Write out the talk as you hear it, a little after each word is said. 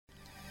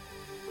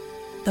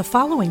The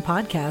following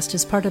podcast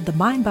is part of the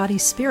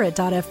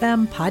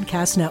MindBodySpirit.fm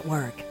podcast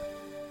network.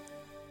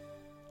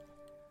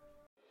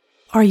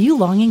 Are you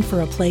longing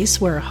for a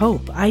place where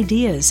hope,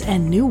 ideas,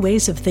 and new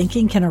ways of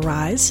thinking can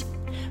arise?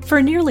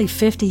 For nearly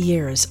 50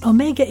 years,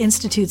 Omega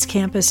Institute's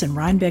campus in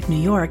Rhinebeck, New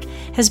York,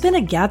 has been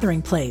a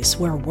gathering place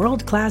where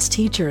world-class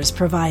teachers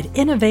provide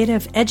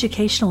innovative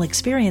educational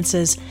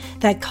experiences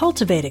that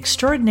cultivate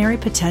extraordinary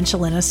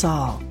potential in us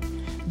all.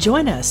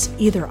 Join us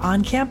either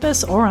on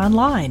campus or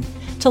online.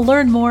 To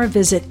learn more,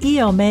 visit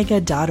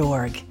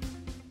eomega.org.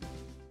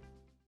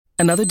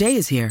 Another day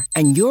is here,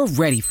 and you're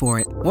ready for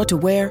it. What to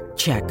wear?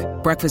 Check.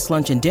 Breakfast,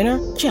 lunch, and dinner?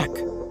 Check.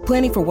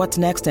 Planning for what's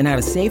next and how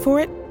to save for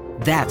it?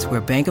 That's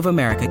where Bank of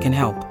America can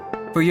help.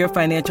 For your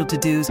financial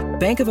to-dos,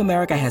 Bank of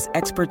America has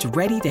experts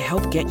ready to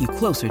help get you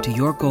closer to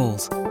your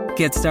goals.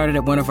 Get started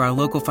at one of our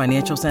local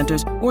financial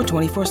centers or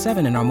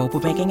 24/7 in our mobile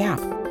banking app.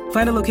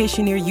 Find a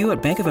location near you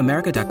at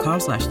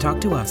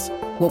bankofamerica.com/talktous.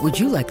 What would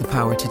you like the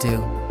power to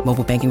do?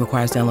 Mobile banking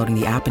requires downloading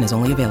the app and is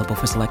only available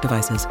for select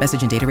devices.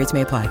 Message and data rates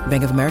may apply.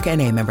 Bank of America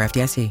N.A., member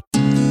FDIC.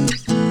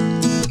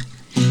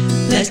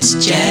 Let's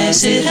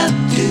jazz it up.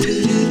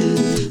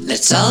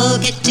 Let's all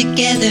get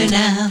together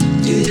now.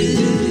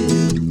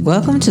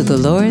 Welcome to the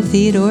Laura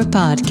Theodore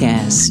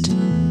Podcast.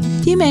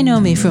 You may know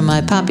me from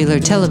my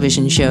popular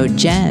television show,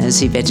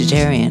 Jazzy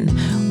Vegetarian,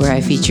 where I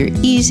feature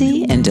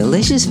easy and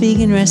delicious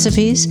vegan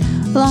recipes,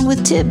 along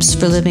with tips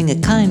for living a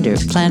kinder,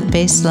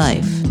 plant-based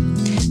life.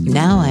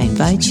 Now I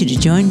invite you to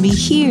join me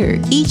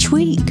here each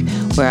week,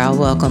 where I'll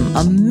welcome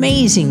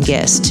amazing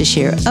guests to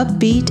share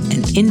upbeat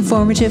and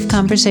informative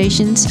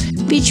conversations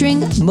featuring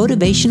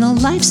motivational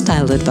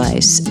lifestyle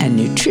advice and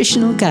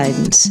nutritional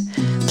guidance,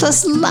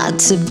 plus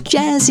lots of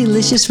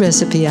jazzy-licious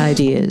recipe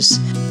ideas.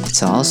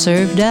 It's all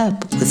served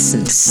up with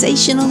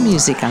sensational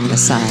music on the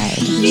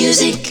side.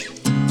 Music!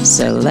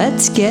 So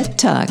let's get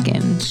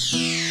talking.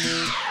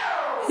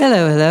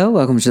 Hello.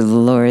 Welcome to the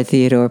Laura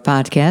Theodore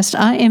Podcast.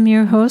 I am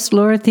your host,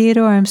 Laura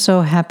Theodore. I'm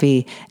so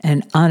happy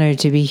and honored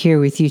to be here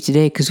with you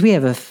today because we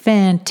have a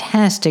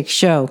fantastic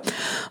show.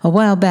 A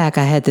while back,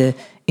 I had the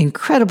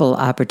incredible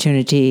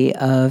opportunity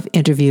of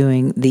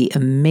interviewing the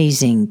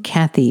amazing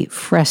Kathy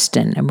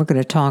Freston, and we're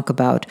going to talk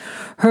about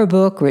her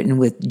book written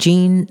with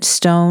Jean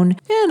Stone,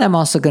 and I'm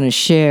also going to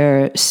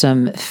share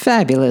some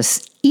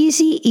fabulous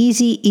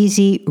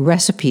easy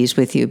recipes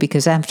with you,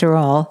 because after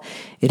all,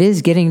 it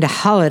is getting to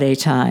holiday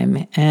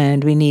time,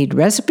 and we need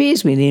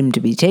recipes, we need them to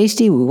be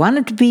tasty, we want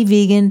them to be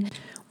vegan,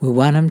 we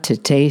want them to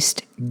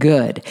taste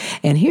good.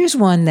 And here's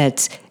one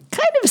that's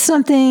kind of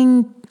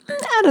something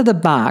out of the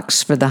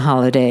box for the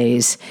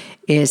holidays.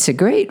 It's a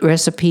great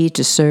recipe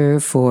to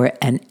serve for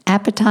an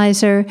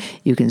appetizer.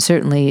 You can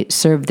certainly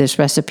serve this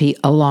recipe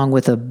along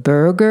with a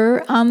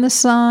burger on the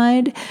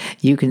side.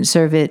 You can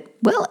serve it,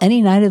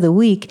 any night of the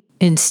week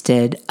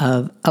instead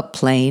of a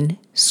plain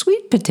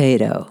sweet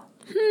potato.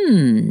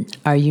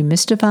 Are you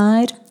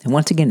mystified? And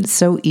once again, it's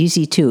so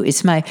easy too.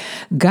 It's my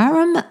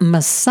garam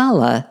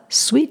masala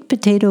sweet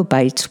potato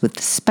bites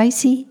with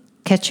spicy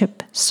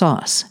ketchup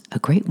sauce. A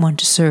great one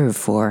to serve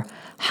for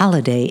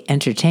holiday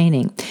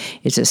entertaining.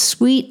 It's a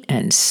sweet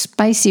and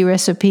spicy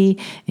recipe,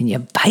 and you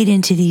bite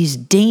into these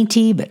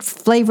dainty but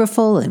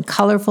flavorful and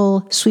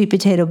colorful sweet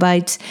potato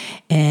bites,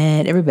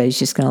 and everybody's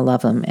just going to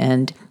love them.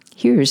 And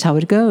here's how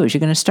it goes. You're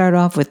going to start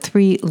off with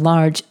 3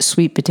 large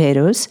sweet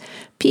potatoes,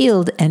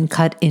 peeled and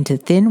cut into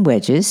thin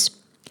wedges,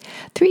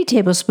 3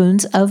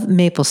 tablespoons of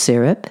maple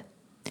syrup,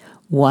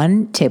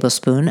 1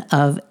 tablespoon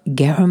of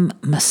garam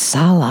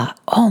masala.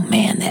 Oh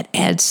man, that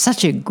adds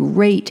such a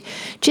great,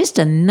 just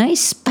a nice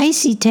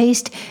spicy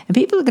taste. And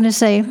people are going to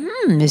say,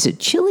 is it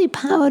chili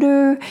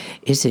powder?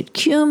 Is it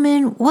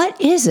cumin? What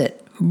is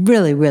it?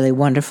 Really, really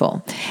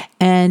wonderful.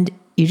 And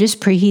you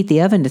just preheat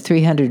the oven to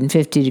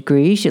 350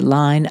 degrees. You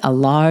line a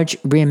large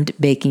rimmed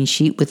baking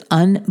sheet with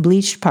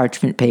unbleached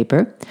parchment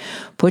paper.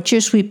 Put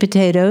your sweet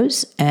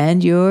potatoes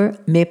and your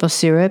maple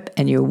syrup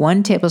and your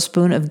 1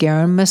 tablespoon of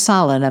garam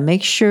masala. Now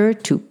make sure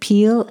to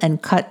peel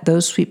and cut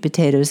those sweet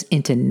potatoes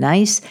into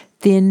nice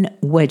thin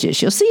wedges.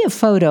 You'll see a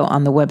photo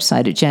on the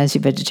website at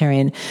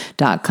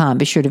jazzyvegetarian.com.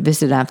 Be sure to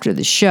visit after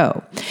the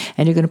show.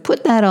 And you're going to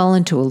put that all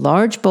into a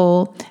large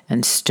bowl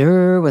and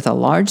stir with a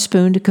large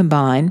spoon to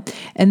combine.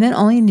 And then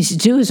all you need to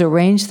do is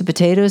arrange the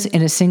potatoes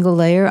in a single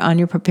layer on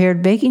your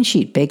prepared baking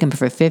sheet. Bake them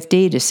for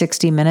 50 to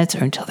 60 minutes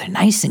or until they're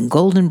nice and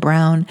golden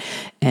brown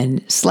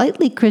and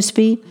slightly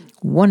crispy.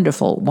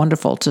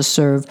 Wonderful to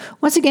serve,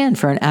 once again,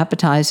 for an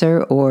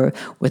appetizer or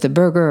with a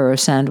burger or a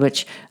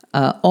sandwich.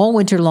 All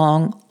winter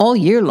long, all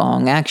year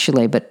long,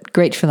 actually, but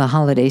great for the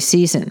holiday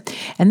season.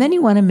 And then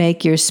you want to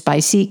make your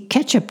spicy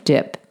ketchup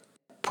dip.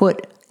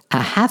 Put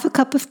a half a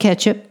cup of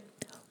ketchup,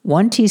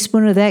 1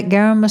 teaspoon of that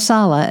garam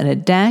masala, and a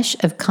dash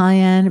of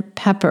cayenne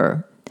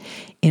pepper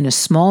in a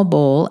small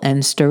bowl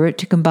and stir it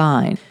to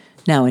combine.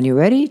 Now, when you're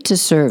ready to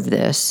serve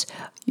this,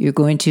 you're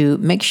going to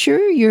make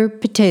sure your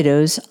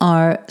potatoes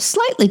are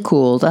slightly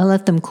cooled. I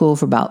let them cool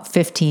for about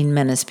 15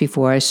 minutes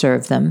before I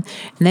serve them.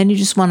 And then you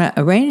just want to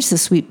arrange the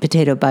sweet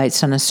potato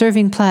bites on a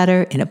serving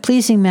platter in a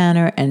pleasing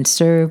manner and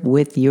serve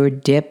with your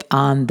dip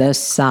on the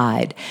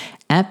side.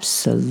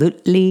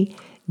 absolutely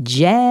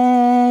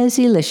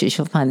jazzylicious.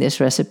 You'll find this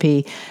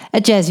recipe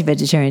at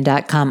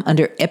jazzyvegetarian.com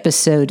under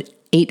episode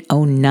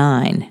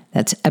 809.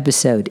 That's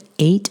episode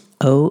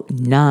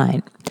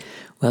 809.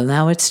 Well,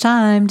 now it's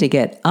time to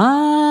get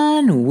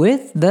on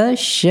with the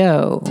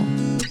show.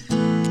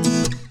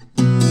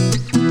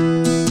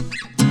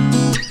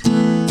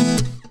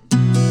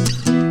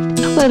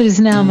 Well, it is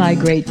now my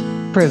great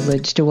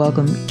privilege to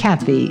welcome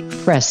Kathy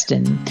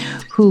Freston,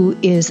 who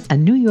is a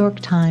New York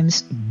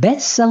Times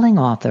best-selling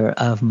author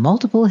of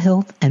multiple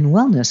health and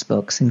wellness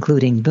books,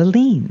 including The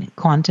Lean,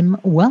 Quantum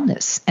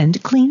Wellness,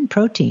 and Clean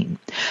Protein.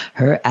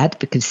 Her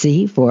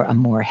advocacy for a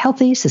more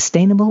healthy,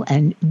 sustainable,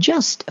 and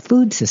just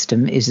food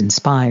system is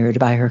inspired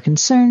by her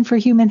concern for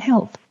human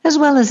health, as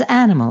well as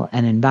animal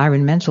and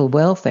environmental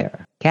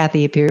welfare.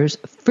 Kathy appears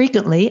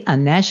frequently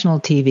on national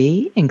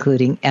TV,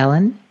 including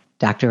Ellen,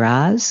 Dr.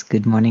 Oz,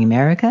 Good Morning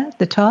America,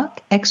 The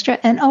Talk, Extra,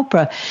 and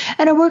Oprah.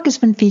 And her work has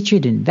been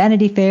featured in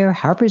Vanity Fair,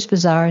 Harper's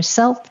Bazaar,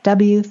 Self,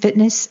 W,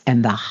 Fitness,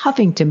 and the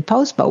Huffington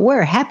Post. But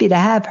we're happy to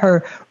have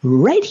her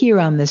right here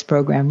on this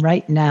program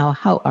right now.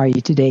 How are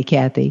you today,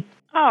 Kathy?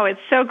 Oh,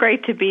 it's so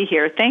great to be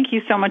here. Thank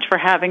you so much for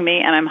having me,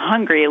 and I'm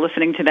hungry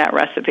listening to that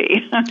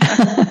recipe.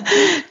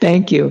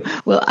 Thank you.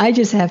 Well, I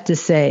just have to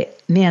say,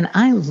 man,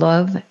 I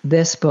love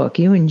this book.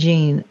 You and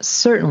Jean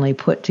certainly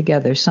put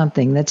together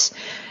something that's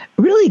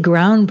really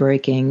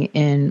groundbreaking,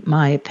 in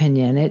my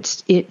opinion.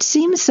 It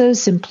seems so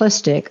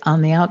simplistic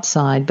on the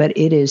outside, but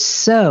it is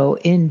so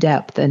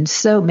in-depth and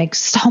so makes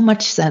so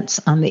much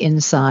sense on the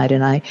inside.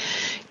 And I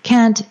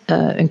can't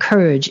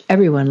encourage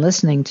everyone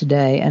listening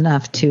today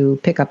enough to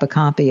pick up a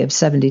copy of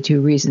 72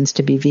 Reasons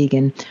to be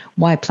Vegan,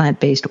 Why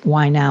Plant-Based,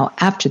 Why Now,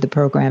 after the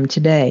program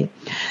today.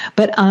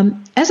 But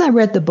as I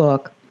read the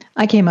book,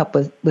 I came up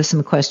with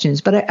some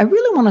questions, but I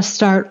really want to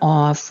start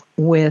off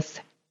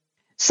with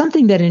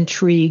something that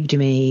intrigued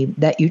me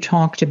that you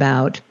talked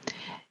about.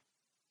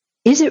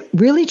 Is it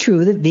really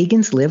true that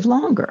vegans live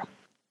longer?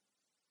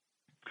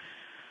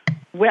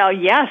 Well,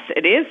 yes,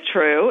 it is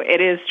true.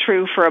 It is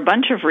true for a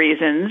bunch of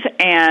reasons.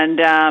 And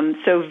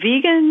so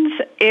vegans,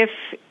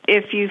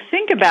 if you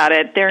think about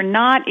it, they're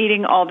not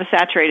eating all the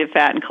saturated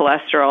fat and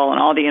cholesterol and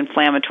all the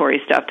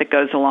inflammatory stuff that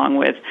goes along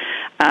with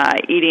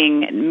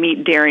eating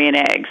meat, dairy, and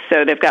eggs.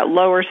 So they've got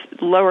lower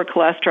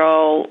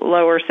cholesterol,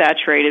 lower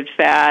saturated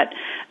fat.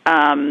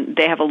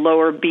 They have a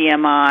lower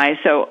BMI.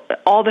 So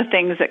all the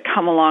things that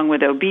come along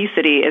with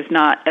obesity is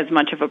not as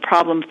much of a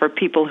problem for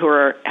people who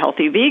are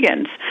healthy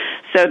vegans.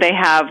 So they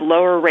have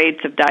lower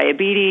rates of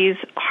diabetes,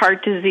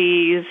 heart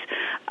disease,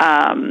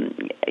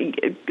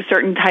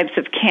 certain types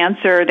of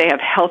cancer. They have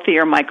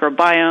healthier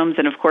microbiomes.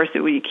 And, of course,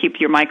 when you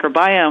keep your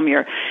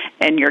microbiome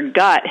and your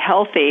gut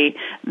healthy,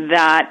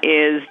 that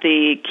is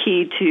the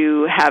key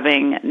to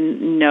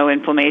having no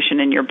inflammation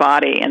in your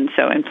body. And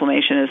so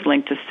inflammation is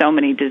linked to so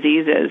many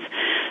diseases.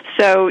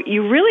 So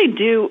you really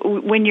do,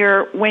 when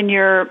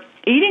you're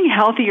eating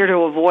healthier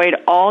to avoid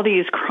all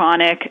these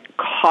chronic,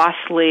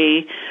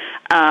 costly,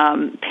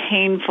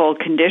 painful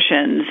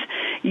conditions,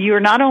 you're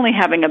not only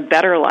having a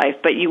better life,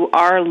 but you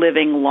are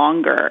living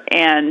longer.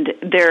 And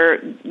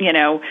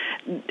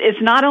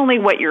it's not only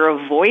what you're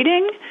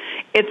avoiding,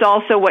 it's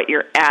also what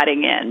you're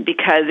adding in.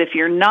 Because if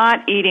you're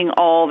not eating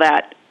all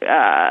that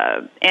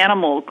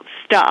animal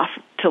stuff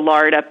to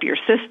lard up your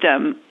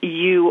system,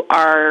 you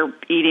are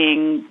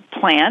eating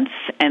plants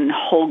and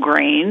whole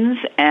grains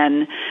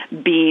and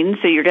beans,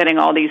 so you're getting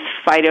all these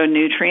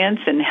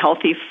phytonutrients and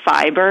healthy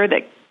fiber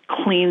that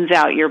cleans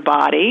out your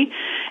body.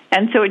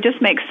 And so it just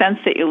makes sense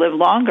that you live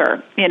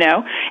longer,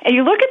 And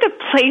you look at the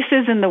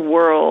places in the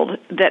world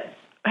that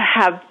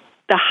have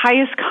the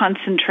highest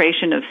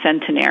concentration of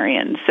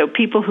centenarians, so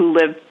people who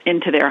live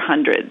into their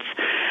hundreds,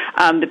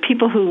 the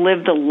people who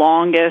live the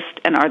longest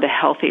and are the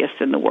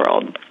healthiest in the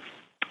world.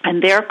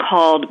 And they're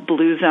called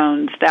blue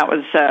zones. That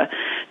was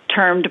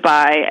termed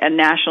by a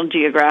National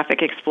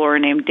Geographic explorer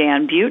named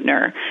Dan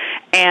Buettner.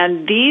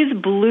 And these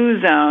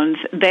blue zones,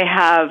 they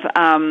have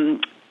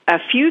a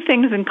few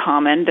things in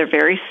common. They're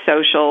very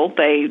social.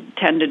 They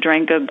tend to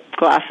drink a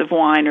glass of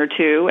wine or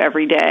two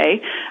every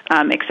day,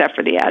 except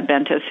for the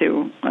Adventists,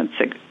 who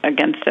it's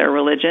against their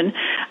religion.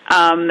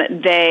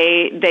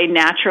 They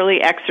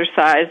naturally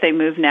exercise. They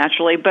move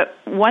naturally. But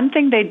one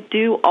thing they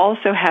do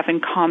also have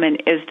in common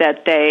is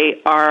that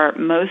they are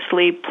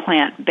mostly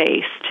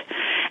plant-based.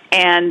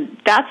 And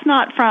that's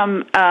not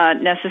from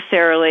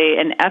necessarily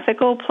an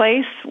ethical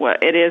place. Well,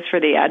 it is for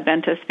the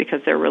Adventists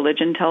because their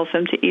religion tells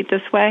them to eat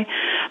this way.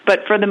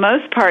 But for the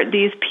most part,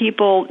 these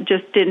people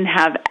just didn't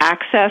have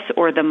access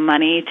or the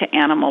money to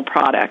animal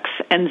products.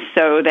 And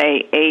so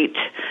they ate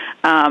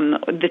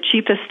the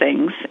cheapest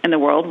things in the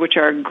world, which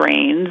are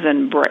grains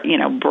and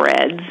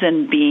breads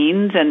and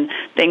beans and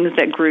things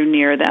that grew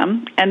near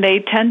them. And they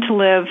tend to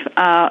live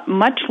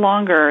much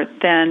longer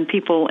than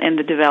people in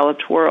the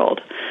developed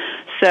world.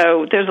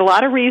 So there's a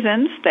lot of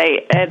reasons.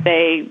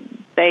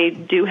 They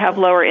do have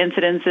lower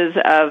incidences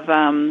of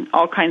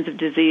all kinds of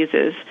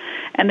diseases,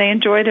 and they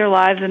enjoy their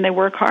lives and they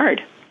work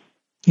hard.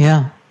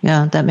 Yeah,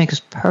 that makes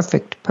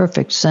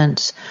perfect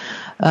sense.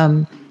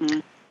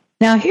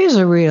 Now, here's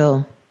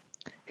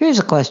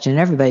a question.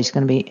 Everybody's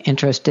going to be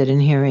interested in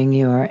hearing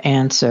your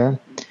answer.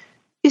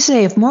 You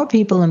say if more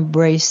people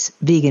embrace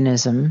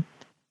veganism,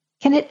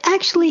 can it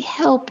actually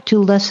help to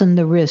lessen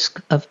the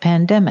risk of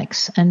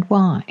pandemics, and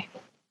why?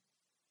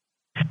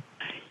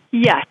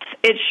 Yes,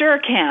 it sure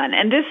can.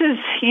 And this is,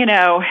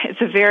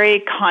 it's a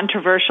very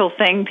controversial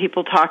thing,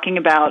 people talking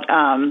about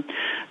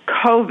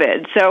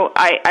COVID. So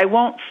I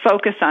won't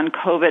focus on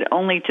COVID,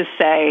 only to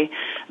say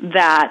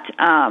that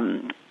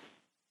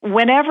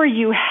whenever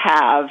you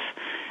have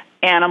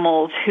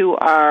animals who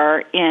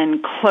are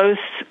in close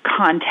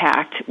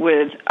contact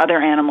with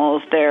other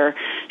animals, they're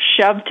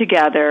shoved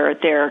together,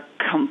 they're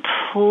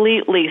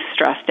completely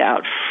stressed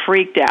out,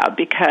 freaked out,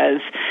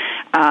 because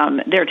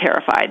they're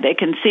terrified. They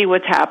can see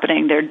what's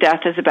happening. Their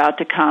death is about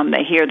to come.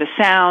 They hear the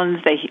sounds.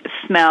 They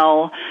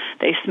smell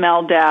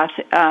death.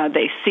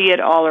 They see it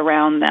all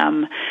around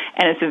them.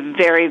 And it's a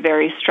very,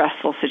 very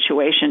stressful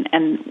situation.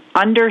 And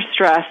under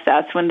stress,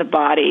 that's when the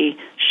body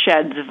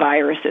sheds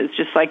viruses,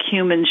 just like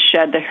humans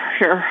shed the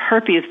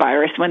herpes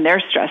virus when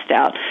they're stressed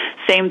out.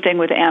 Same thing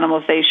with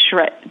animals. They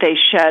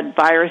shed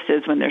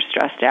viruses when they're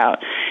stressed out.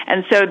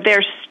 And so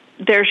they're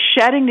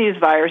shedding these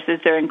viruses.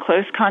 They're in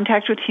close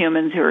contact with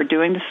humans who are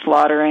doing the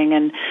slaughtering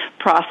and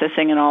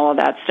processing and all of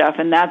that stuff.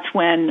 And that's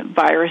when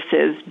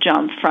viruses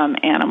jump from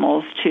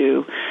animals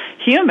to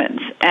humans.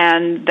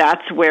 And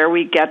that's where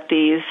we get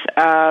these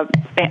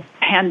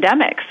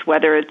pandemics,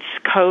 whether it's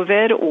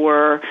COVID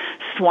or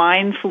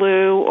swine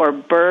flu or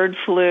bird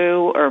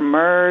flu or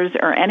MERS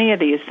or any of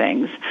these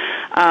things.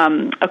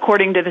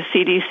 According to the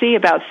CDC,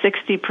 about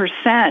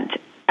 60%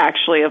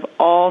 actually of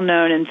all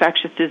known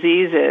infectious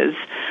diseases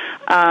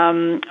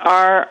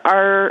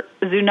are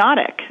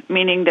zoonotic,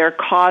 meaning they're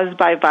caused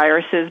by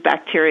viruses,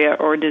 bacteria,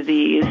 or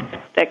disease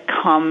that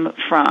come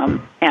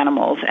from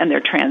animals, and they're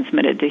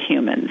transmitted to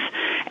humans.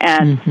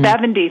 And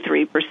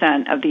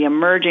 73% of the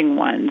emerging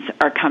ones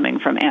are coming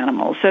from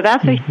animals. So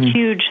that's a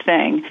huge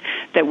thing,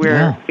 that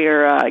we're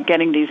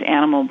getting these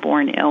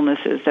animal-borne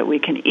illnesses that we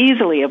can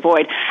easily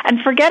avoid.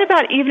 And forget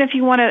about, even if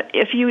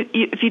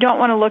you don't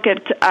want to look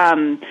at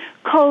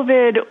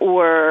COVID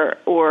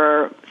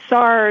or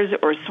SARS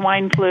or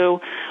swine flu,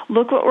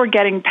 look what we're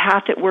getting.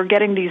 We're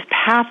getting these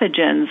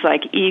pathogens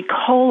like E.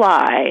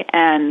 coli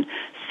and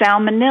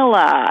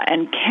Salmonella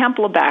and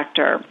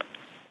Campylobacter.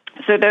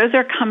 So those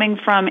are coming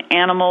from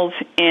animals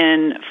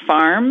in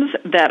farms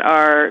that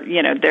are,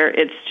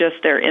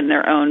 they're in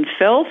their own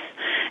filth,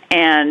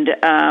 and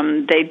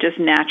they just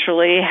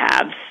naturally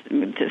have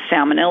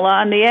Salmonella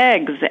on the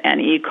eggs, and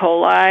E.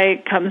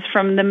 coli comes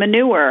from the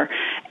manure.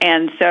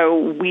 And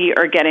so we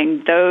are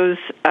getting those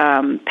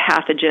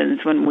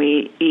pathogens when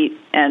we eat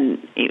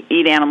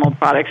animal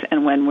products,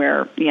 and when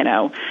we're,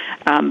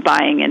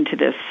 buying into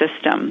this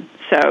system.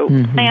 So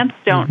plants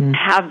don't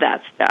have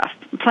that stuff.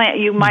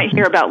 You might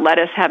hear about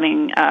lettuce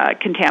having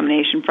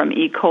contamination from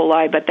E.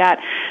 coli, but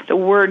the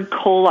word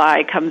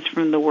coli comes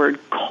from the word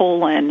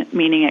colon,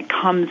 meaning it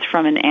comes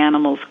from an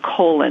animal's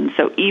colon.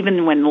 So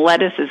even when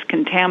lettuce is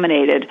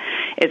contaminated,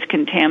 it's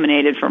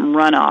contaminated from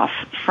runoff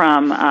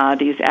from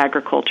these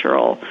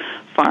agricultural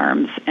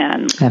farms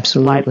and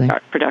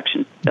livestock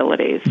production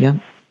facilities. Yeah,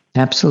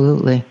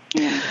 absolutely.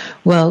 Yeah.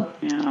 Well,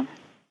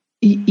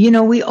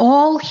 we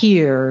all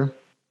hear,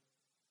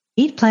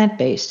 eat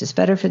plant-based, it's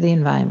better for the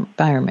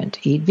environment.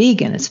 Eat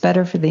vegan, it's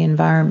better for the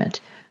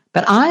environment.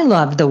 But I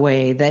love the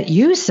way that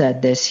you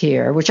said this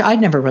here, which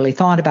I'd never really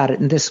thought about it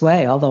in this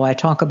way, although I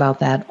talk about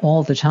that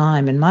all the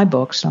time in my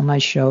books, on my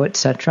show,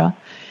 etc.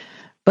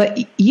 But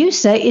you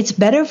say it's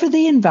better for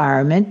the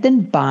environment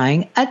than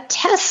buying a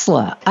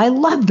Tesla. I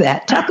love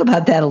that. Talk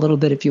about that a little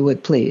bit, if you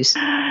would, please.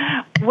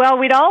 Well,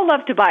 we'd all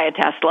love to buy a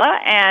Tesla,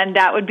 and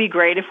that would be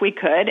great if we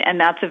could, and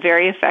that's a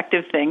very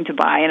effective thing, to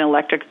buy an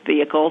electric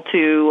vehicle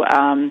to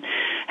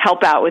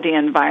help out with the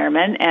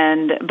environment.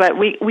 But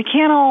we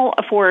can't all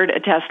afford a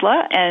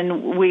Tesla,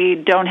 and we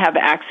don't have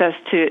access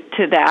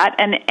to that.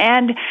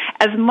 And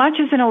as much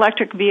as an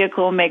electric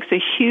vehicle makes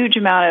a huge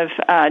amount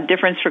of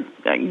difference for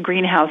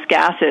greenhouse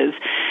gases,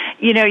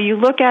 you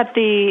look at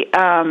the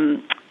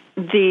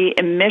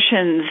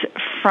emissions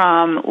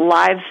from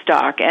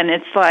livestock, and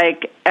it's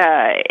like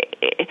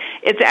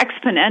it's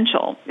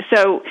exponential.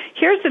 So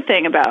here's the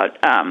thing about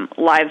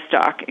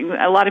livestock.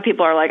 A lot of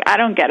people are like, I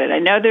don't get it. I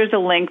know there's a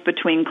link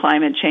between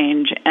climate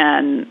change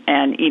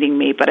and eating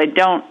meat, but I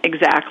don't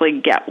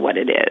exactly get what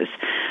it is.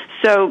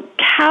 So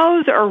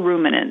cows are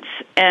ruminants,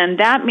 and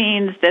that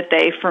means that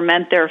they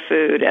ferment their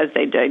food as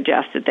they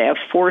digest it. They have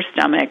 4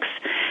 stomachs,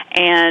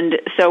 and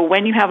so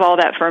when you have all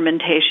that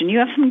fermentation, you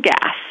have some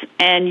gas,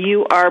 and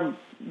you are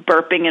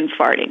burping and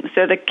farting.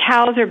 So the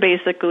cows are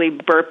basically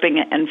burping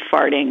and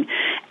farting,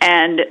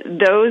 and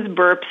those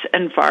burps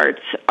and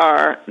farts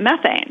are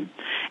methane.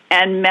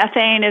 And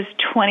methane is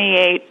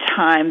 28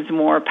 times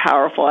more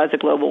powerful as a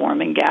global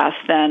warming gas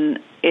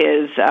than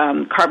is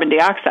carbon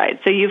dioxide.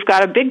 So you've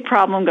got a big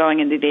problem going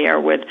into the air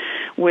with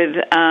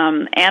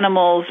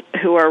animals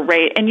who are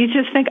raised, and you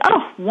just think,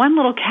 oh, one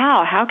little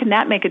cow, how can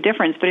that make a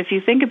difference? But if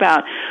you think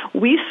about,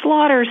 we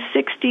slaughter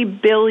 60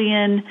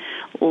 billion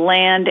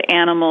land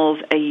animals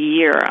a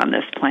year on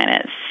this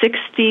planet,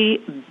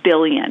 60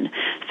 billion.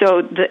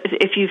 So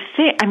if you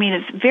think, I mean,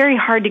 it's very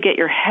hard to get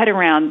your head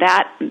around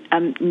that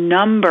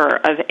number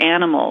of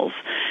animals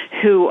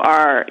who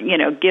are,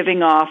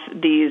 giving off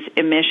these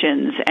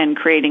emissions and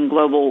creating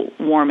global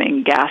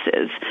warming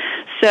gases.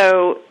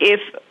 So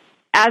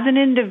as an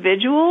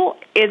individual,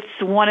 it's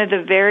one of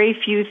the very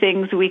few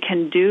things we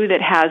can do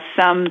that has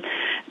some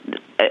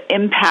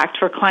impact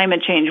for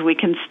climate change. We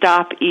can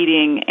stop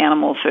eating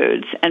animal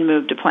foods and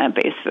move to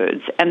plant-based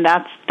foods. And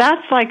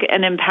that's like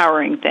an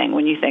empowering thing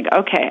when you think,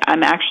 okay,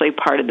 I'm actually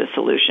part of the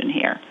solution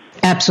here.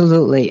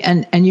 Absolutely.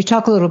 And you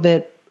talk a little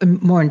bit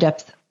more in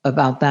depth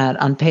about that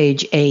on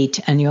page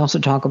 8, and you also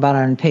talk about it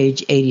on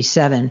page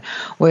 87,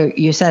 where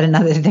you said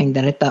another thing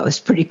that I thought was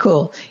pretty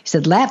cool. You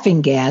said laughing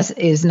gas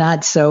is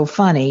not so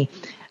funny.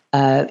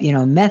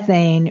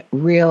 Methane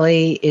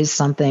really is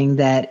something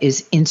that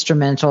is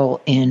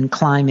instrumental in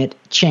climate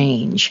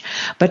change.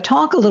 But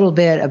talk a little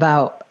bit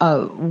about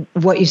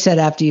what you said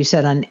after you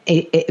said on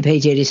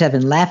page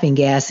 87, laughing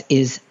gas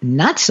is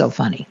not so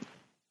funny.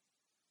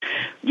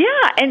 Yeah,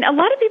 and a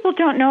lot of people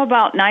don't know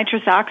about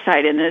nitrous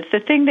oxide, and it's the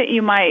thing that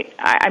you might,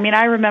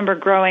 I remember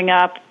growing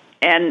up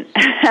and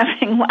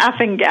having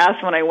laughing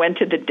gas when I went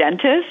to the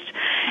dentist,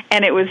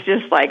 and it was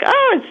just like,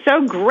 oh, it's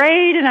so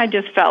great, and I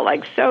just felt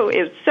like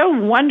it's so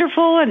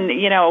wonderful, and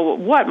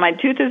what, my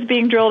tooth is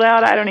being drilled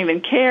out, I don't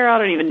even care, I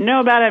don't even know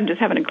about it, I'm just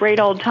having a great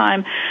old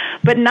time.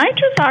 But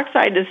nitrous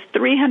oxide is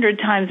 300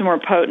 times more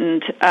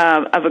potent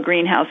of a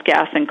greenhouse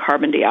gas than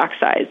carbon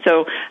dioxide.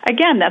 So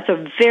again, that's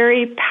a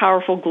very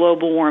powerful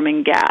global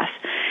warming gas.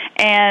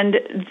 And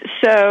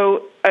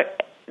so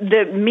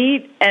the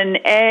meat and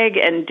egg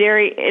and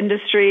dairy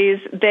industries,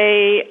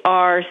 they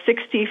are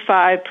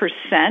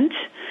 65%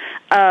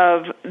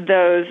 of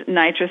those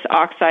nitrous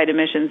oxide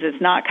emissions.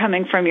 It's not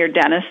coming from your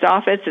dentist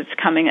office. It's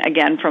coming,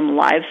 again, from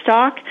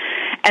livestock.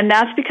 And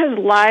that's because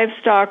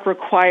livestock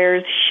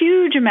requires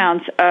huge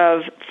amounts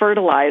of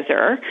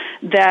fertilizer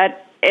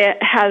that it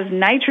has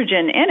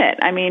nitrogen in it.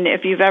 I mean,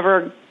 if you've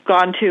ever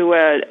gone to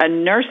a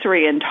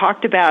nursery and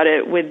talked about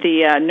it with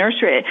the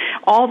nursery,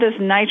 all this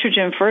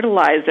nitrogen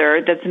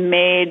fertilizer that's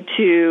made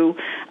to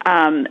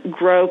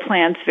grow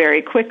plants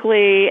very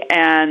quickly,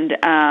 and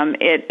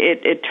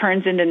it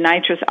turns into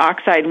nitrous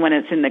oxide when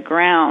it's in the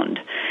ground.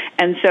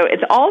 And so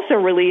it's also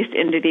released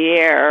into the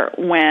air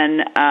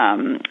when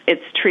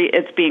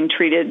it's being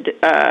treated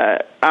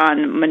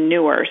on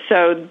manure.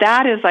 So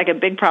that is like a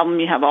big problem.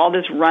 You have all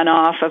this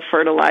runoff of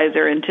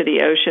fertilizer into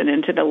the ocean,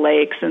 into the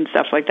lakes and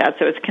stuff like that.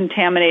 So it's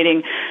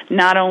contaminating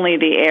not only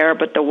the air,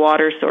 but the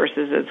water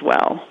sources as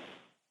well.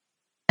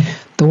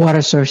 The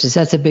water sources,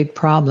 that's a big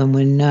problem.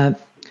 When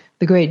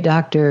the great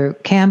Dr.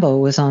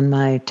 Campbell was on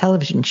my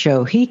television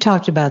show, he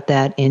talked about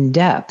that in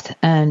depth.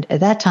 And at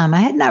that time, I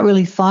had not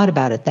really thought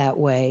about it that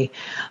way.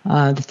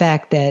 The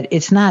fact that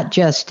it's not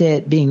just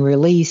it being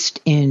released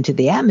into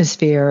the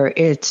atmosphere,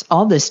 it's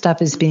all this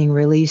stuff is being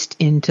released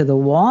into the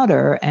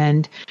water,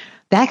 and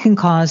that can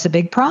cause a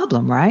big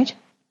problem, right?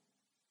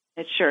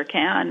 It sure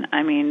can.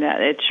 I mean,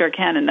 it sure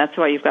can, and that's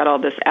why you've got all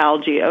this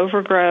algae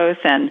overgrowth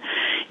and,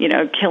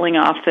 killing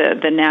off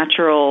the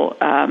natural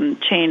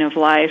chain of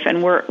life.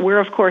 And we're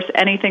of course,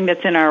 anything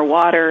that's in our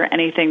water,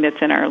 anything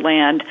that's in our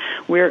land,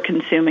 we're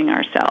consuming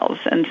ourselves.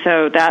 And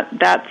so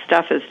that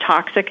stuff is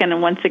toxic.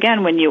 And once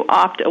again, when you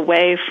opt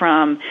away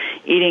from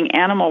eating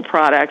animal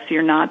products,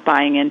 you're not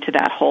buying into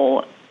that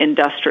whole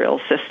industrial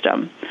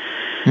system.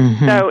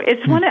 Mm-hmm. So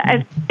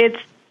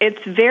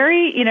it's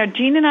very,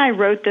 Jean and I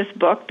wrote this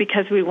book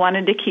because we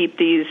wanted to keep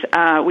these,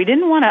 we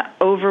didn't want to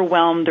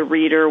overwhelm the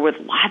reader with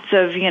lots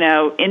of,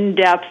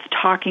 in-depth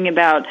talking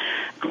about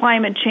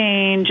climate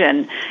change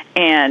and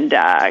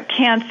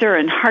cancer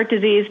and heart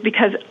disease,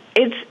 because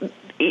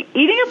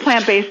eating a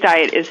plant-based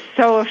diet is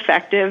so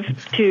effective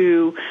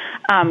to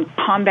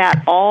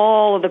combat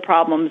all of the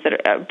problems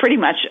that are, pretty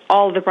much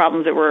all of the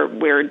problems that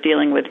we're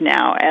dealing with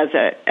now as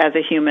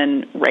a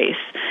human race.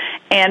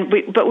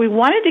 But we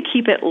wanted to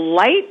keep it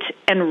light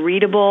and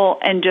readable,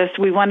 and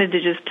we wanted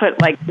to just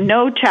put, like,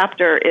 no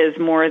chapter is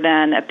more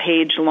than a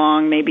page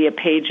long, maybe a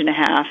page and a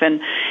half, and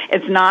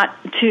it's not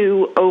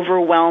too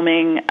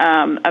overwhelming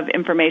of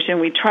information.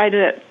 We try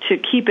to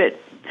keep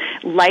it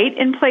light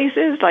in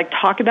places, like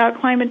talk about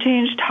climate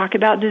change, talk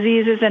about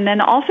diseases, and then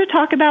also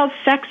talk about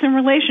sex and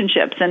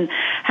relationships and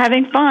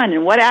having fun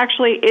and what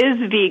actually is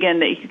vegan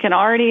that you can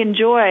already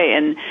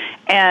enjoy.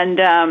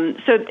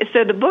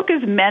 So the book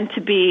is meant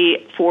to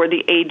be for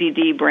the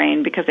ADD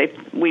brain, because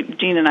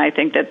Jean and I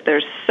think that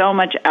there's so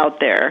much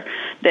out there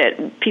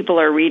that people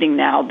are reading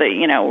now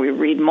that, we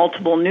read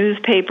multiple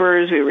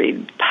newspapers, we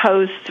read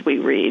posts, we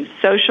read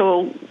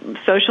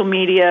social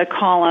media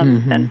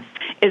columns, mm-hmm. and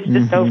is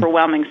just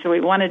overwhelming. So we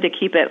wanted to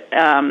keep it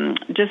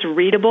just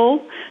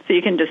readable, so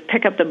you can just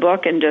pick up the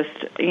book and just,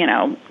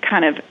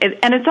 kind of.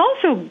 And it's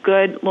also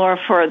good, Laura,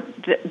 for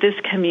this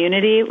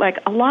community. Like,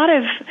 a lot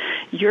of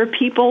your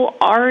people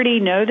already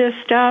know this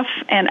stuff,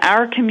 and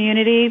our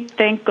community,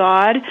 thank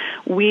God,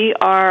 we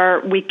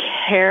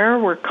care,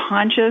 we're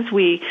conscious,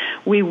 we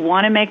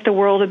want to make the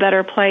world a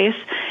better place.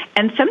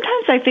 And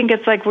sometimes I think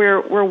it's like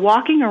we're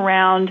walking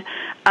around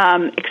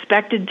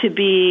expected to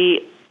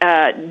be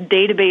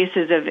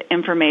databases of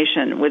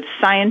information with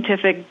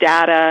scientific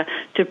data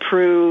to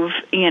prove,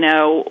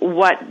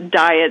 what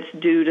diets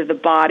do to the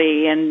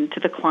body and to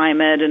the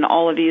climate and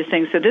all of these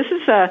things. So this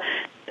is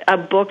a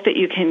book that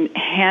you can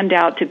hand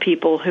out to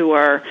people who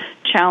are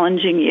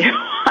challenging you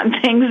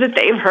on things that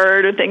they've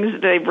heard or things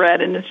that they've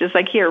read, and it's just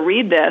like, here,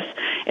 read this.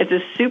 It's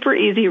a super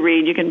easy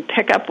read. You can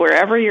pick up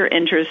wherever you're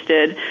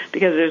interested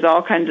because there's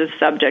all kinds of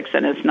subjects,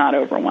 and it's not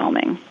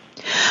overwhelming.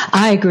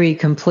 I agree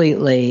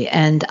completely.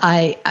 And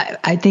I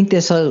think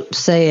this will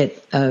say it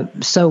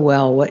so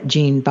well, what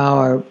Gene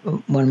Bauer,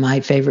 one of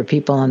my favorite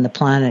people on the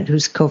planet,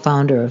 who's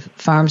co-founder of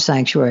Farm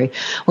Sanctuary,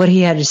 what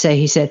he had to say.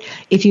 He said,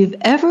 if you've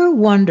ever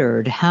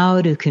wondered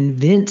how to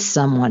convince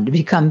someone to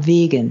become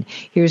vegan,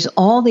 here's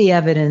all the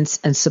evidence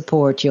and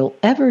support you'll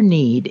ever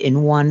need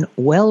in one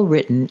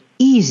well-written,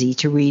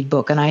 easy-to-read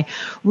book. And I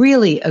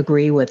really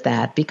agree with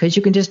that, because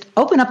you can just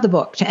open up the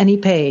book to any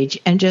page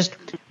and just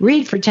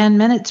read for 10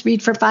 minutes,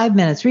 read for 5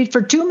 minutes, read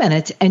for 2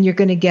 minutes, and you're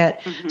going to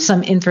get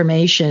some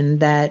information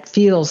that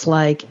feels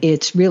like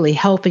it's really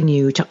helping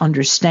you to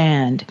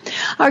understand.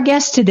 Our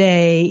guest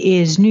today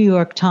is New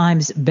York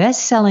Times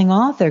best-selling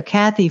author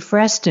Kathy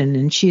Freston,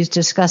 and she's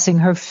discussing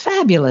her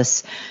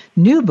fabulous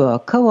new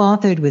book,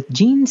 co-authored with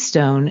Gene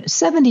Stone,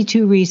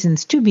 72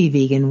 Reasons to Be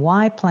Vegan,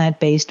 Why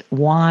Plant-Based,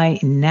 Why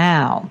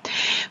Now?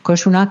 Of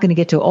course, we're not going to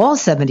get to all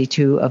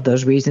 72 of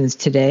those reasons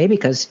today,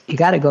 because you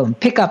got to go and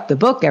pick up the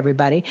book,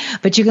 everybody.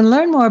 But you can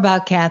learn more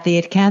about Kathy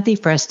at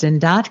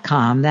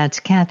kathyfreston.com. That's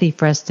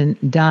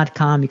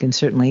kathyfreston.com. You can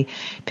certainly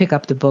pick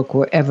up the book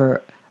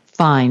wherever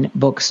fine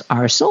books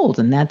are sold,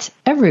 and that's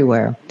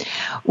everywhere.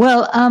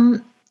 Well,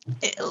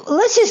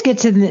 let's just get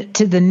to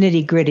the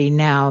nitty-gritty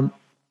now.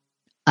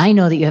 I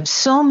know that you have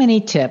so many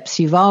tips.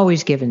 You've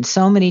always given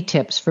so many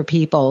tips for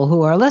people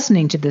who are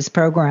listening to this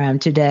program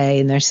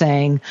today, and they're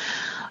saying,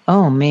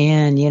 oh,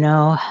 man,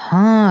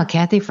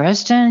 Kathy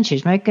Freston,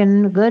 she's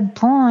making a good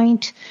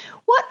point.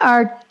 What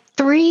are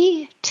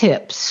 3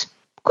 tips,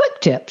 quick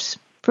tips,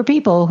 for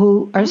people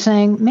who are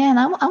saying, man,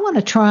 I want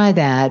to try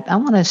that. I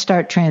want to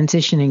start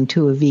transitioning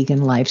to a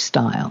vegan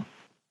lifestyle?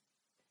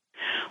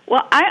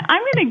 Well,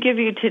 I'm going to give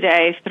you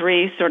today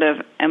 3 sort of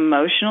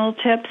emotional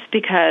tips,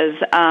 because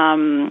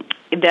I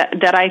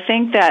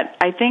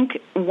think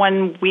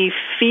when we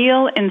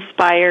feel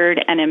inspired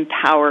and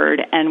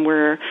empowered, and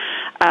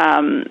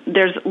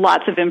there's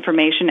lots of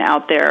information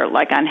out there,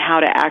 like, on how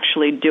to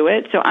actually do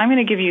it. So I'm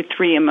going to give you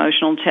 3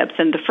 emotional tips,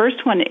 and the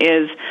first one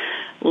is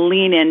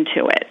lean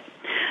into it.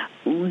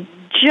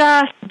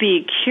 Just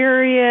be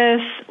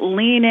curious,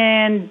 lean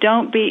in,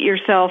 don't beat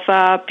yourself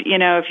up.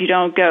 If you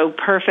don't go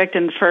perfect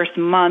in the first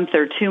month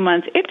or 2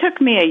 months. It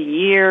took me a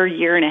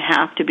year and a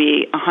half to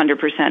be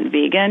 100%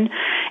 vegan.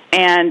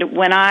 And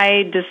when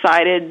I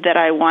decided that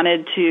I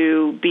wanted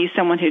to be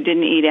someone who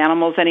didn't eat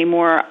animals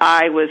anymore,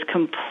 I was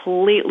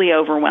completely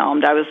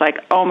overwhelmed. I was like,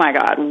 oh my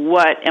God,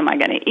 what am I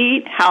going to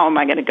eat? How am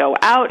I going to go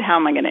out? How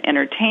am I going to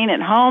entertain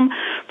at home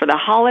for the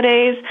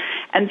holidays?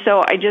 And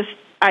so I just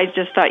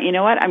thought, you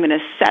know what, I'm going to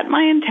set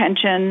my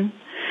intention,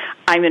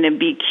 I'm going to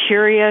be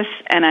curious,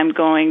 and I'm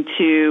going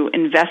to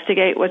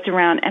investigate what's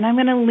around, and I'm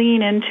going to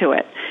lean into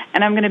it,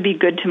 and I'm going to be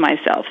good to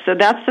myself. So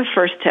that's the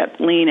first tip,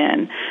 lean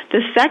in.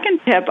 The second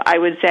tip, I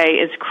would say,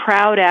 is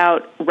crowd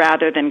out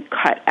rather than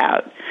cut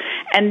out.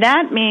 And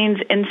that means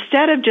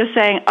instead of just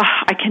saying,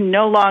 I can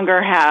no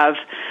longer have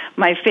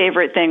my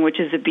favorite thing, which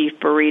is a beef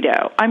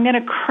burrito, I'm going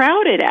to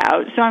crowd it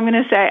out. So I'm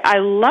going to say, I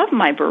love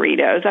my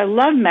burritos. I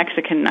love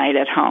Mexican night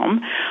at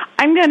home.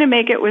 I'm going to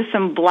make it with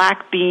some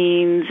black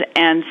beans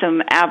and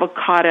some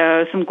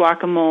avocado, some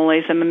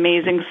guacamole, some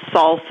amazing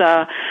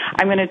salsa.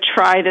 I'm going to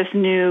try this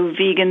new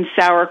vegan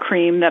sour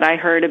cream that I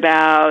heard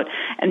about,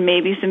 and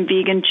maybe some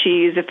vegan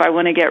cheese if I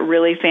want to get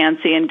really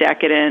fancy and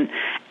decadent.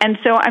 And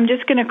so I'm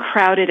just going to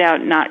crowd it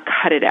out, not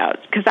cut it out.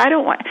 Because I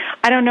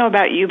don't know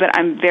about you, but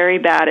I'm very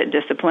bad at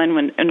discipline.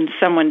 When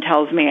someone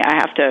tells me I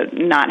have to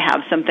not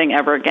have something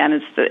ever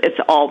again, it's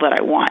all that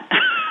I want.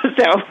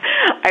 So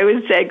I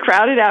would say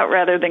crowd it out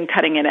rather than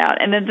cutting it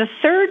out. And then the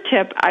third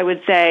tip I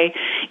would say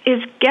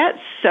is get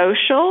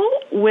social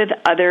with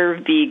other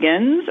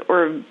vegans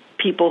or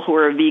people who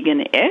are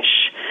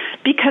vegan-ish,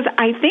 because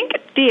I think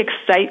the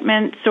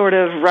excitement sort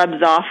of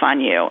rubs off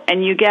on you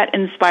and you get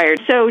inspired.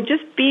 So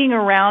just being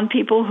around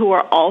people who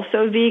are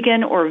also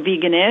vegan or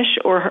vegan-ish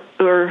or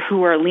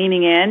who are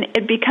leaning in,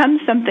 it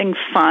becomes something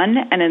fun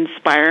and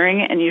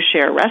inspiring, and you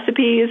share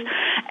recipes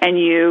and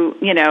you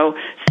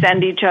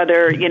send each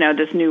other,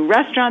 this new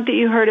restaurant that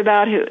you heard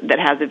about that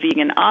has a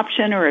vegan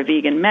option or a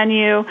vegan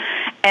menu.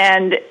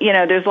 And,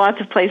 there's lots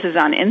of places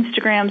on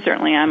Instagram.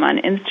 Certainly I'm on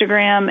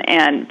Instagram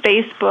and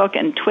Facebook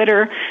and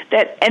Twitter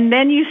and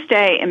then you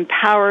stay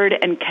empowered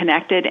and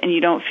connected and you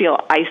don't feel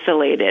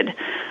isolated.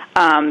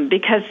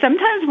 Because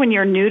sometimes when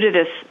you're new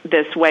to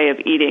this way of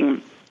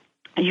eating,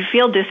 you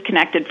feel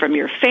disconnected from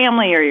your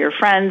family or your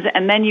friends,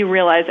 and then you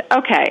realize,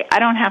 okay, I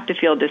don't have to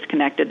feel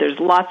disconnected. There's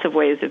lots of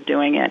ways of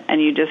doing it, and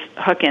you just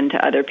hook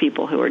into other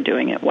people who are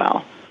doing it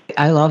well.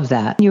 I love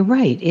that. You're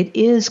right. It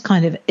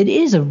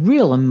is a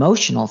real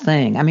emotional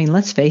thing. I mean,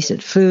 let's face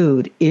it,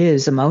 food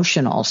is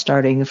emotional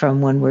starting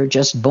from when we're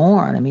just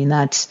born. I mean,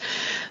 that's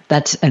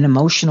an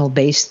emotional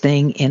based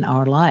thing in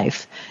our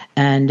life.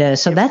 And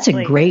so that's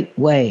a great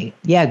way.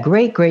 Yeah,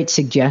 great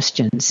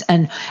suggestions.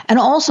 And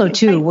also,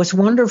 too, what's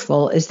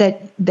wonderful is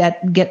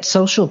that get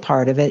social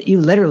part of it. You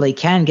literally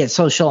can get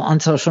social on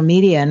social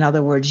media. In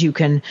other words, you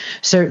can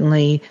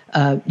certainly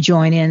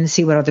join in,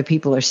 see what other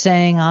people are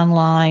saying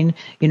online.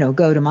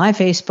 Go to my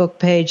Facebook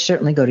page,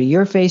 certainly go to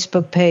your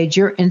Facebook page,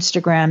 your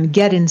Instagram,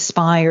 get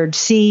inspired,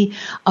 see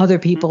other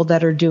people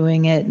that are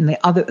doing it and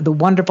the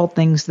wonderful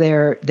things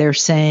they're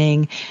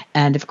saying.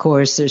 And of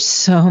course, there's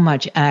so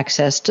much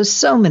access to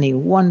so many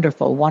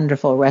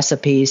wonderful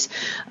recipes,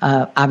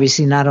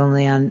 obviously not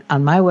only on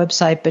my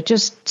website, but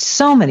just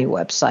so many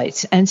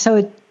websites. And so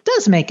it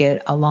does make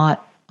it a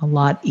lot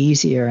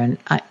easier. And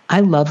I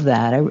love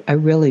that. I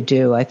really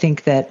do. I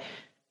think that,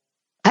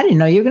 I didn't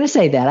know you were going to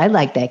say that. I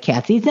like that,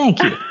 Kathy.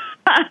 Thank you.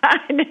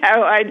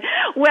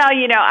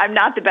 I'm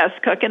not the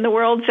best cook in the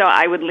world, so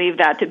I would leave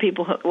that to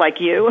people like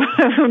you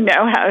who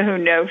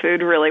know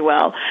food really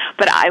well.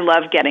 But I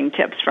love getting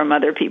tips from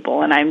other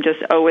people, and I'm just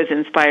always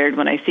inspired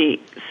when I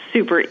see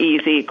super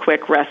easy,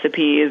 quick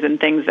recipes and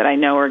things that I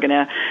know are going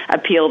to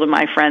appeal to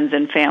my friends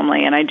and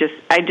family, and I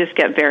just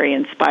get very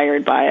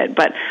inspired by it.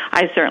 But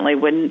I certainly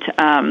wouldn't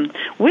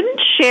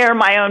share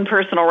my own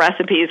personal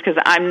recipes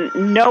because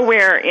I'm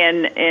nowhere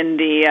in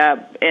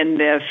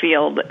the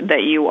field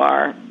that you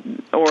are,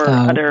 or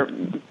other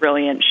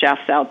brilliant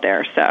chefs out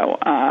there. So,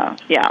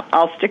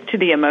 I'll stick to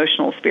the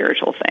emotional,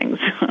 spiritual things.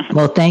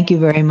 Well, thank you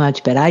very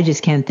much, but I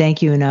just can't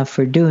thank you enough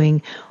for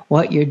doing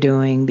what you're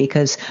doing,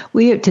 because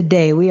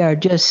today we are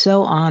just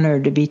so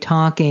honored to be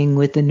talking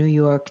with the New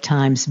York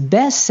Times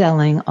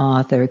best-selling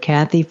author,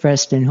 Kathy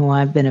Freston, who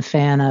I've been a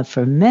fan of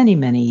for many,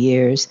 many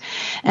years.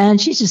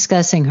 And she's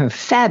discussing her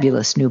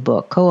fabulous new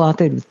book,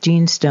 co-authored with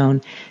Gene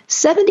Stone,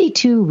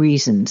 72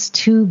 Reasons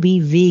to Be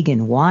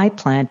Vegan. Why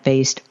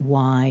plant-based?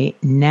 Why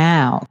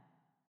now?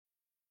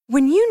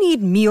 When you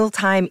need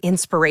mealtime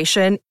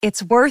inspiration,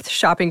 it's worth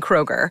shopping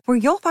Kroger, where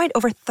you'll find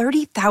over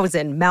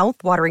 30,000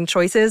 mouth-watering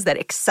choices that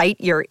excite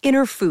your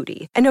inner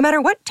foodie. And no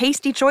matter what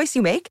tasty choice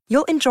you make,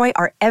 you'll enjoy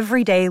our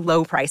everyday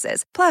low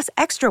prices, plus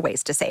extra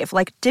ways to save,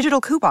 like digital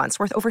coupons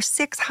worth over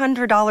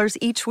 $600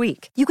 each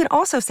week. You can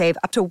also save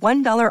up to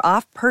 $1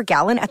 off per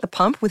gallon at the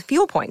pump with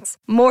fuel points.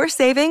 More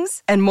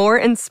savings and more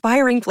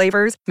inspiring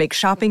flavors make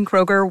shopping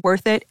Kroger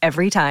worth it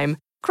every time.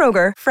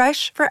 Kroger,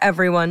 fresh for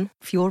everyone.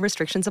 Fuel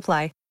restrictions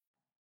apply.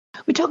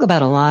 We talk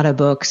about a lot of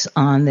books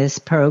on this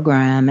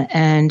program,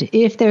 and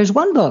if there's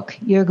one book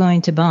you're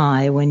going to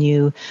buy when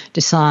you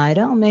decide,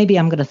 maybe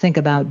I'm going to think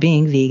about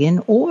being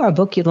vegan, or a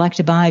book you'd like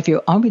to buy if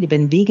you've already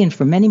been vegan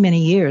for many,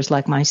 many years,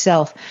 like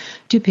myself,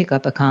 to pick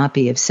up a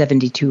copy of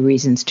 72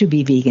 Reasons to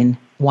Be Vegan,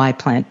 Why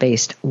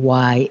Plant-Based,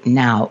 Why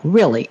Now?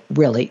 Really,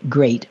 really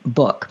great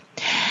book.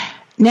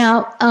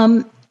 Now,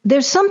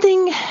 there's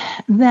something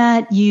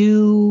that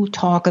you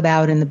talk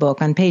about in the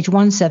book on page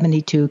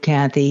 172,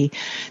 Kathy,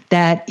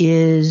 that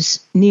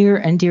is near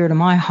and dear to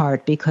my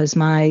heart because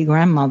my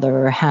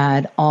grandmother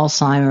had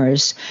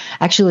Alzheimer's.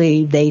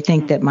 Actually, they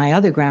think that my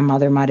other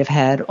grandmother might have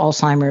had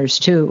Alzheimer's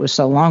too. It was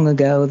so long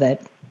ago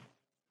that,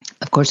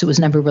 of course, it was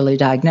never really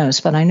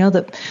diagnosed. But I know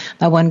that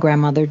my one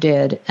grandmother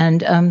did.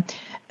 And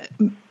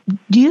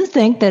do you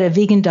think that a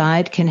vegan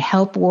diet can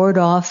help ward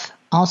off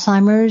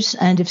Alzheimer's?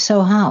 And if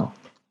so, how?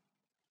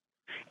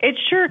 It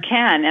sure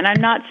can, and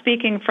I'm not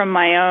speaking from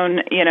my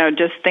own,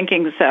 just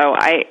thinking so.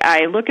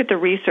 I look at the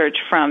research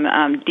from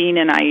Dean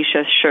and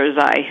Aisha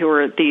Sherzai, who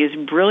are these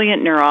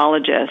brilliant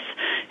neurologists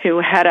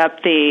who head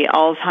up the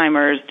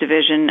Alzheimer's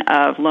division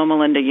of Loma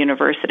Linda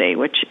University,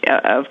 which,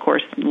 of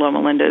course, Loma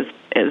Linda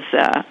is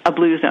a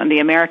blue zone, the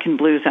American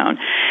blue zone.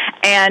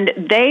 And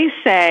they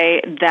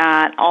say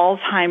that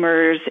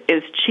Alzheimer's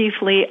is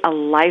chiefly a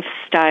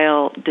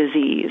lifestyle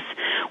disease,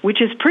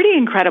 which is pretty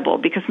incredible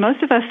because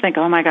most of us think,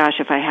 oh my gosh,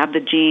 if I have the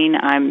gene,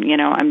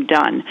 I'm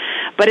done.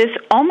 But it's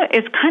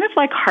kind of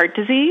like heart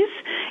disease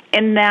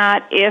in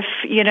that if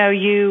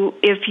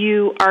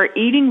you are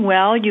eating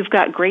well, you've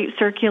got great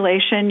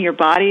circulation, your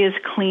body is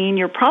clean,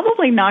 you're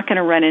probably not going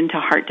to run into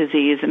heart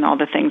disease and all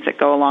the things that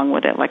go along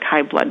with it, like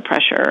high blood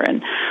pressure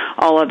and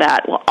all of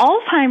that. Well,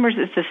 Alzheimer's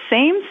is the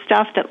same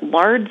stuff that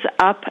lards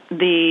up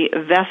the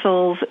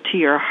vessels to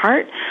your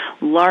heart,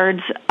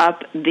 lards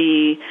up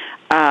the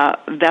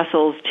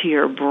vessels to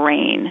your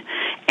brain.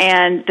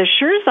 And the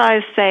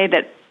Sherzais say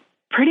that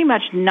pretty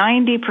much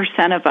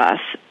 90% of us,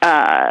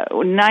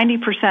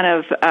 90%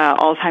 of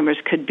Alzheimer's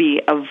could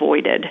be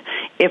avoided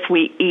if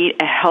we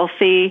eat a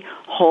healthy,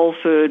 whole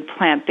food,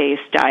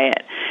 plant-based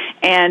diet.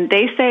 And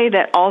they say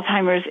that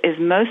Alzheimer's is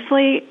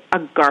mostly a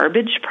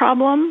garbage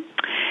problem,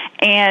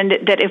 and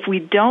that if we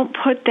don't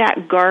put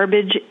that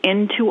garbage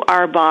into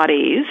our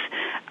bodies,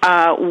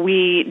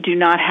 we do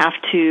not have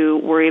to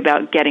worry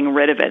about getting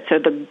rid of it. So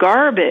the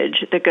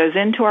garbage that goes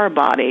into our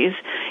bodies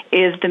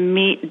is the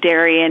meat,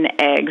 dairy, and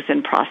eggs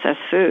and processed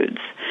foods.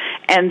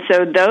 And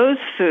so those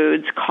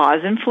foods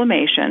cause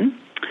inflammation,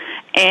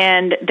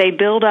 and they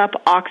build up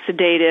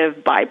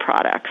oxidative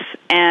byproducts.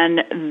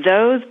 And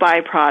those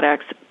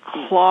byproducts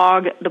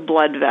clog the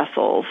blood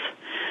vessels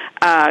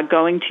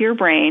going to your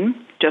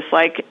brain, just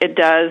like it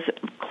does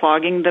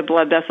clogging the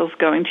blood vessels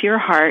going to your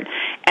heart,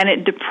 and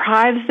it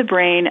deprives the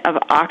brain of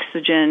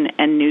oxygen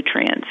and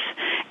nutrients.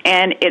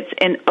 And it's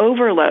an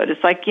overload.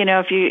 It's like,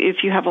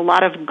 if you have a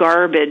lot of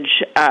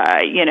garbage,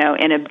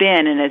 in a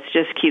bin, and it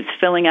just keeps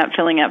filling up,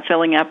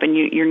 and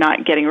you're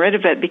not getting rid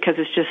of it because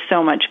it's just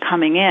so much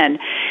coming in.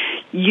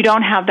 You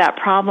don't have that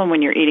problem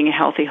when you're eating a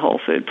healthy,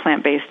 whole food,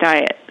 plant-based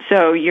diet.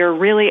 So you're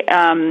really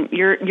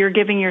you're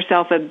giving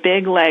yourself a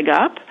big leg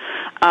up.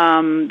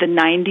 The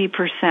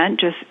 90%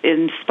 just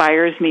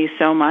inspires me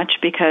so much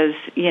because,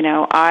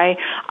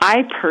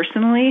 I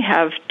personally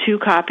have 2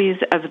 copies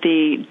of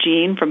the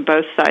gene from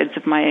both sides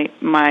of my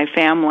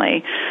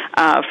family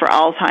for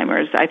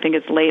Alzheimer's. I think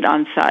it's late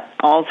onset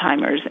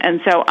Alzheimer's.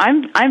 And so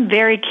I'm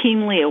very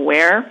keenly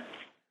aware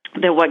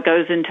that what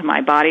goes into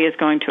my body is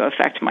going to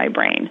affect my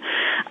brain.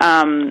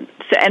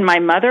 And my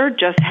mother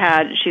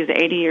she's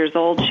 80 years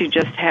old, she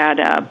just had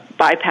a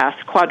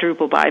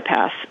quadruple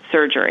bypass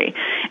surgery.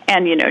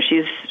 And,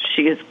 she's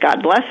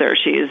God bless her,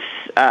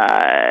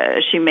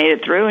 she made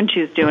it through and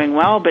she's doing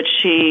well, but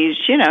she's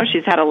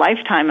had a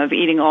lifetime of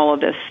eating all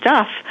of this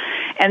stuff.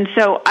 And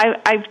so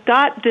I've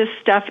got this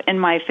stuff in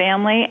my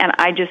family, and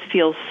I just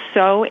feel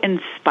so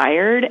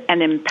inspired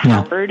and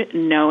empowered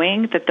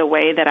knowing that the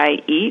way that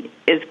I eat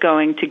is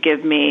going to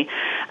give me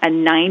a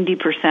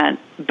 90%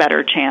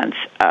 better chance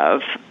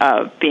of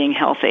being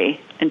healthy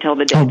until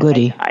the day that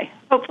I die.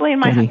 Hopefully in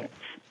my health.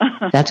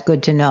 That's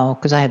good to know,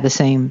 because I have the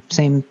same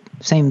thing.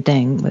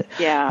 But,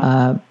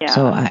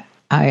 so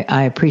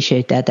I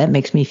appreciate that. That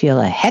makes me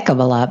feel a heck of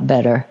a lot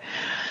better.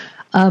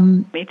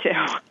 Me too.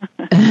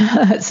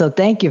 So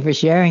thank you for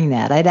sharing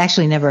that. I'd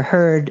actually never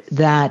heard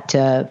that.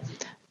 So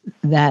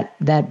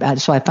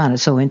I found it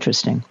so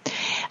interesting.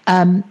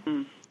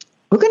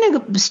 We're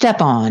going to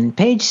step on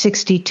page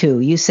 62.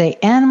 You say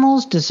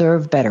animals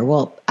deserve better.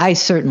 Well, I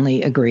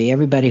certainly agree.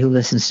 Everybody who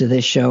listens to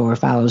this show or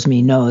follows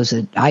me knows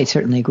that I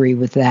certainly agree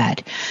with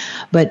that.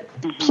 But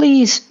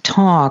please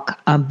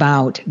talk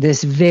about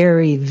this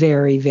very,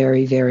 very,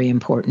 very, very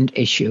important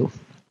issue.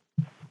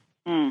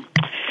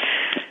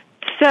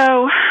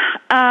 So,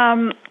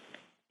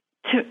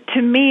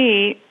 to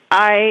me,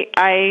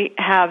 I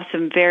have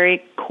some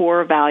very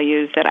core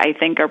values that I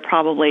think are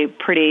probably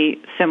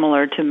pretty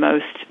similar to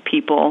most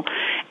people,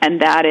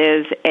 and that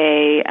is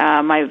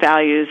my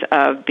values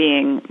of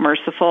being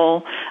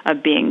merciful,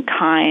 of being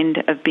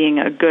kind, of being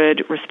a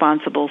good,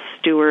 responsible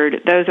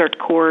steward. Those are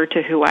core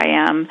to who I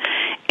am,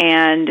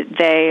 and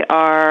they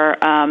are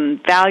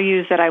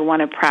values that I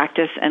want to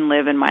practice and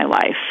live in my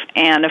life.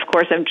 And of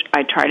course,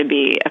 I try to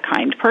be a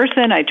kind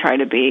person. I try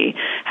to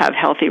have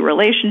healthy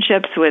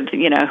relationships with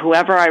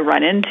whoever I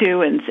run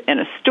into in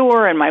a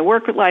store, in my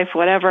work life,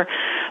 whatever.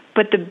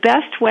 But the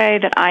best way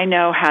that I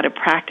know how to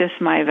practice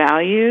my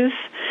values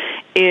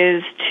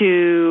is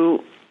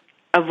to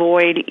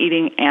avoid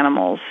eating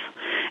animals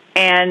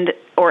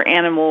or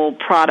animal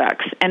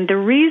products. And the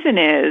reason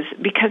is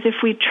because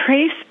if we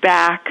trace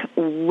back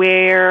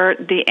where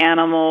the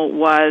animal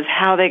was,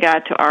 how they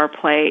got to our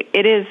plate,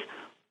 it is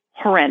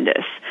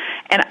horrendous.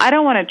 And I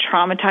don't want to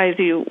traumatize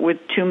you with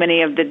too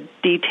many of the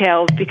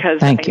details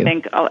because I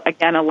think,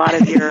 again, a lot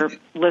of your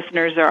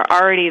listeners are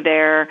already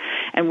there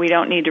and we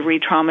don't need to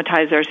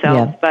re-traumatize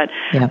ourselves. But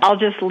I'll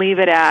just leave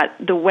it at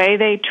the way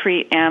they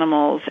treat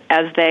animals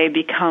as they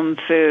become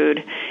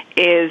food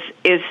is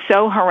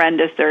so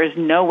horrendous. There is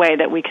no way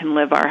that we can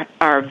live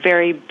our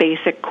very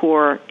basic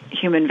core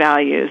human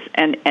values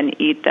and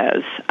eat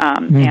those.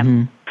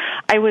 And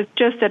I was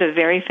just at a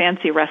very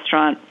fancy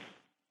restaurant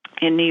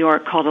in New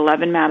York called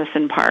 11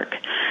 Madison Park.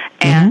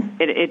 And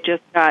it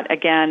just got,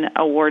 again,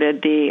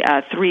 awarded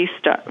the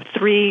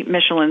 3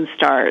 Michelin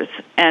stars.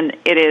 And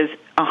it is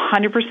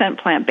 100%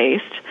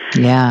 plant-based.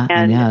 Yeah,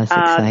 and, I know. It's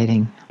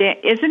exciting.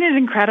 Isn't it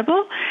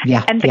incredible?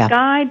 Yeah. And the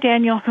guy,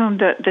 Daniel Hume,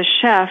 the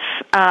chef,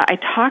 I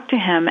talked to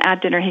him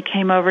at dinner. He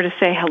came over to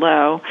say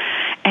hello.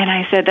 And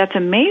I said, that's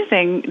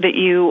amazing that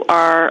you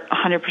are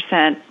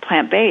 100%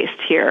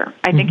 plant-based here.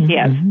 I think he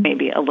has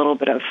maybe a little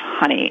bit of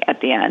honey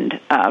at the end.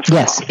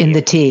 Yes, coffee, in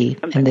the tea.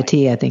 In the like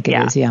tea, I think it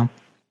is, yeah.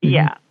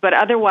 Yeah, but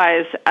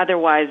otherwise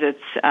it's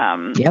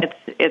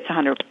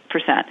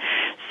 100%.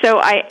 So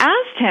I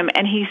asked him,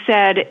 and he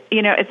said,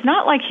 it's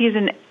not like he's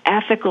an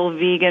ethical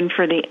vegan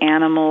for the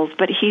animals,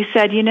 but he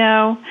said,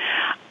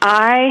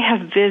 I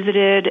have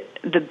visited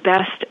the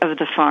best of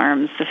the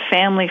farms, the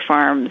family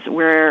farms,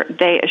 where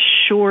they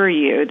assure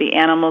you the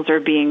animals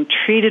are being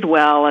treated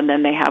well, and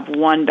then they have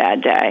one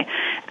bad day,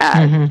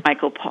 as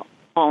Michael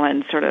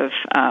Pollan sort of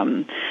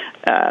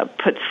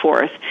puts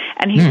forth.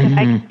 And he said,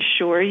 I can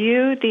assure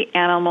you the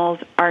animals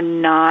are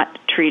not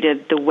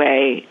treated the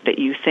way that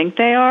you think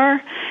they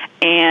are,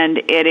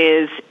 and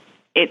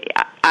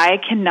I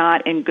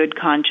cannot in good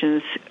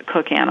conscience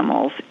cook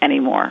animals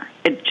anymore.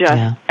 It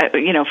just,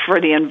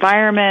 for the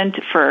environment,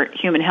 for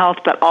human health,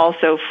 but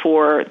also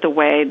for the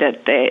way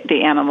that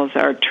the animals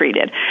are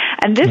treated.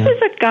 And this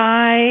is a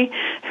guy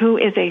who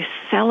is a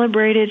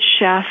celebrated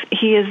chef.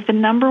 He is the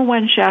number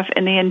one chef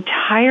in the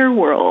entire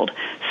world,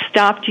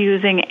 stopped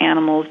using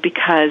animals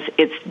because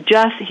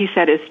he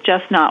said, it's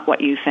just not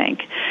what you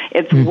think.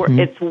 It's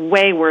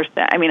way worse.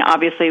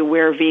 Obviously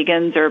we're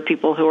vegans or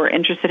people who are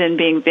interested in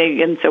being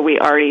vegan, so we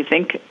already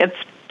think it's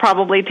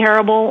probably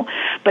terrible,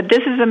 but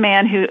this is a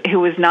man who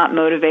was not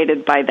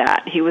motivated by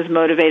that. He was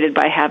motivated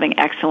by having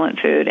excellent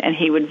food, and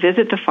he would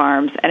visit the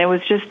farms, and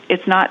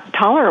it's not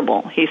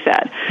tolerable, he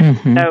said.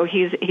 So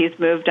he's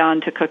moved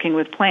on to cooking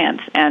with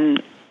plants,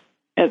 and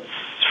it's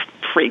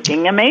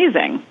freaking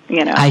amazing,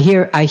 I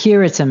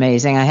hear it's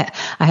amazing. I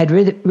had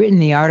written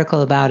the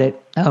article about it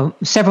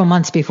several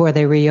months before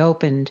they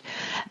reopened,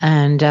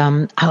 and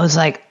I was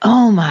like,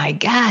 oh my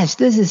gosh,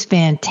 this is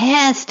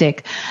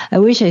fantastic. I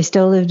wish I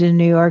still lived in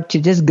New York to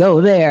just go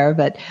there,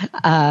 but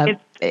I'm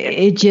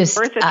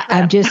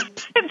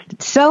just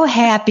so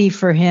happy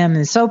for him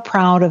and so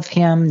proud of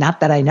him. Not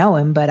that I know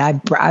him, but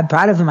I'm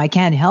proud of him. I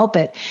can't help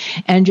it,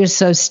 and just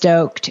so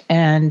stoked.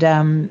 And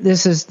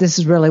this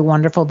is really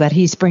wonderful that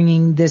he's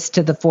bringing this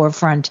to the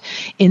forefront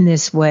in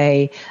this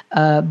way,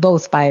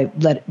 both by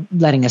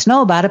letting us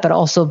know about it, but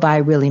also by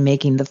really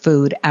making the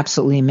food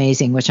absolutely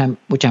amazing, which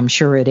I'm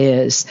sure it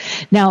is.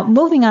 Now,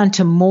 moving on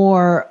to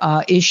more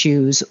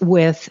issues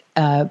with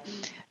that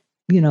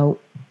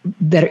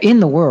are in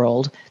the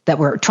world that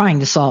we're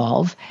trying to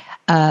solve.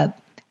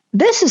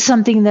 This is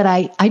something that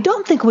I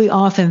don't think we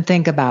often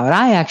think about.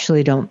 I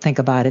actually don't think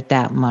about it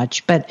that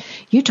much, but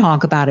you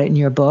talk about it in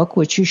your book,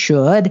 which you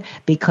should,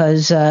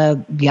 because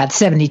you got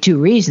 72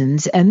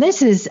 reasons. And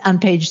this is on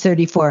page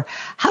 34.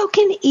 How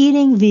can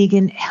eating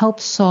vegan help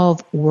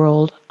solve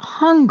world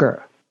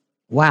hunger?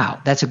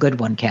 Wow, that's a good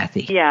one,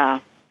 Kathy. Yeah.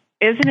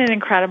 Isn't it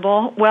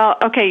incredible? Well,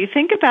 okay, you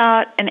think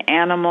about an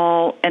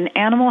animal. An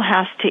animal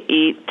has to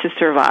eat to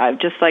survive,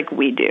 just like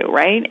we do,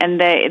 right?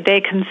 And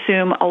they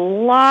consume a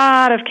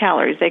lot of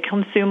calories. They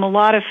consume a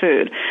lot of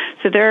food.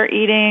 So they're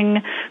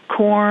eating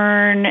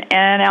corn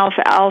and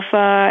alfalfa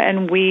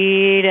and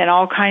wheat and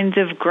all kinds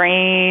of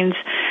grains.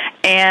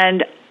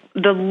 And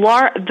the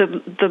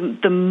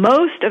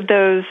most of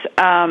those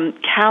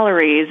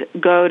calories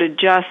go to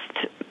just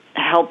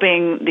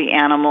helping the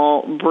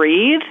animal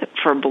breathe,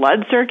 for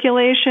blood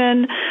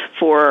circulation,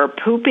 for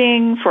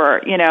pooping,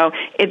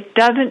 it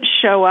doesn't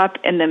show up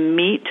in the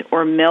meat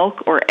or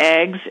milk or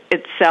eggs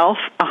itself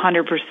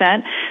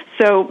 100%.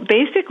 So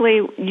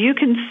basically, you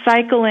can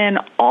cycle in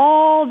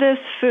all this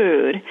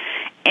food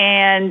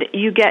and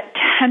you get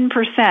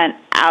 10%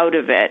 out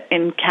of it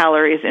in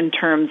calories in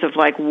terms of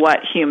like what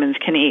humans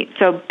can eat.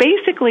 So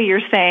basically, you're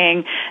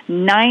saying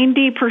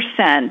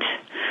 90%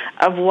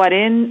 of what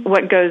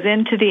goes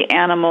into the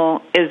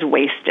animal is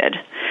wasted.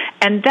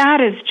 And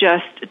that is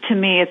just, to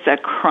me, it's a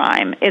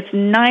crime. It's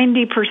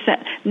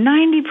 90%.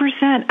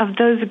 90% of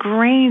those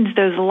grains,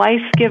 those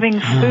life-giving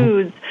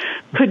foods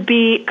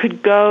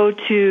could go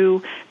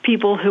to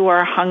people who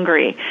are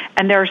hungry.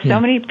 And there are so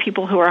many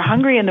people who are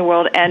hungry in the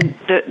world, and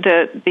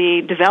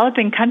the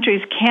developing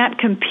countries can't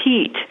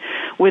compete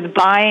with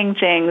buying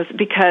things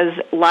because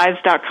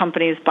livestock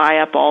companies buy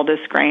up all this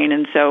grain,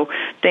 and so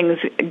things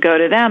go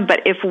to them.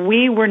 But if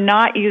we were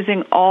not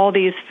using all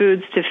these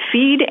foods to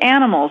feed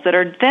animals that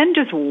are then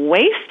just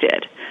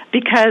wasted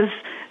because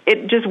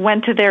it just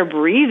went to their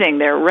breathing,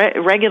 their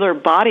regular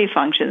body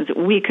functions,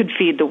 we could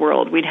feed the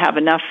world. We'd have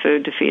enough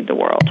food to feed the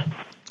world.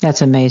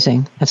 That's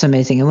amazing. That's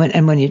amazing.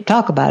 And when you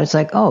talk about it, it's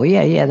like, oh,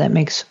 yeah, that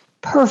makes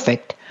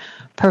perfect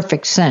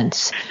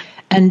sense.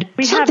 And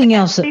we something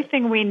have else.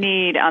 Everything we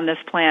need on this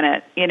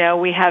planet.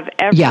 We have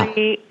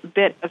every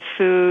bit of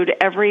food,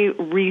 every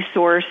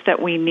resource that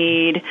we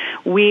need.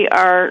 We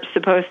are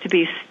supposed to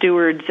be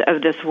stewards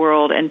of this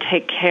world and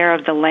take care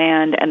of the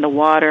land and the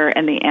water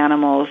and the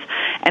animals.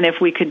 And if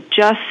we could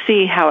just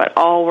see how it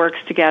all works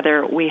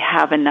together, we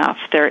have enough.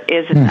 There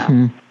is enough.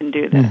 We can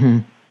do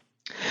this.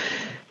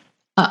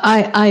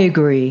 I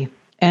agree.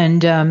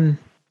 And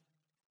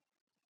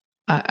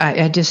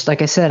I just,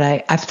 like I said,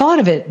 I've thought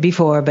of it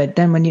before, but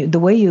then the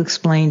way you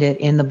explained it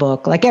in the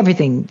book, like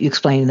everything you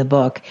explained in the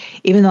book,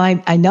 even though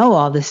I know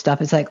all this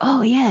stuff, it's like,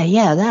 oh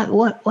yeah,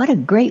 what a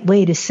great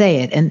way to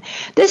say it. And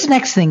this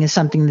next thing is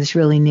something that's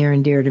really near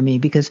and dear to me,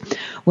 because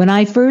when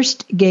I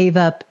first gave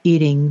up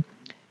eating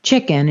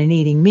chicken and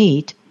eating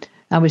meat,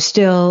 I was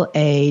still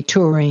a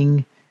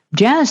touring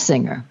jazz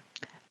singer.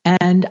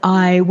 And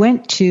I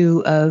went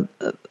to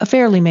a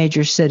fairly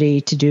major city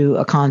to do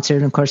a concert.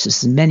 And of course,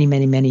 this is many,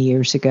 many, many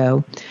years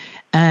ago.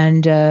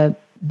 And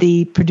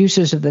the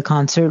producers of the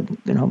concert,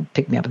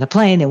 picked me up on the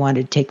plane. They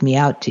wanted to take me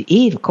out to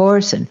eat, of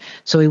course. And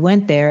so we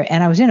went there.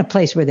 And I was in a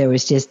place where there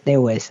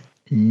was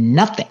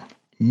nothing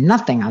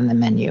on the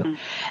menu. Mm-hmm.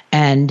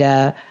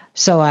 And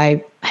so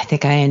I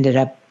think I ended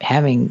up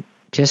having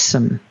just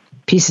some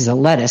pieces of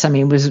lettuce. I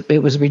mean, it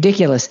was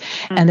ridiculous.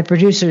 Mm-hmm. And the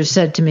producers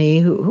said to me,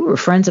 who were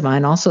friends of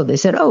mine also, they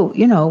said, "Oh,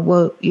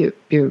 well,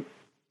 you're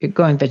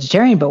going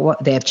vegetarian,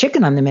 but they have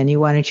chicken on the menu.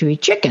 Why don't you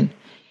eat chicken?"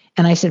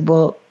 And I said,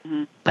 "Well,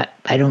 mm-hmm. but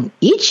I don't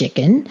eat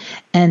chicken."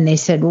 And they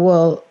said,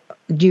 "Well,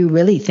 do you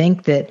really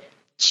think that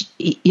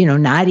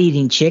not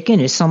eating chicken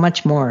is so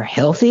much more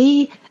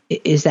healthy?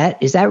 Is that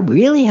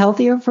really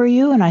healthier for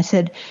you?" And I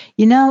said,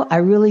 "I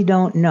really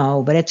don't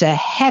know, but it's a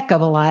heck of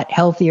a lot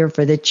healthier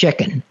for the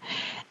chicken."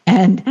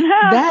 And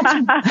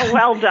that's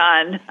well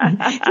done.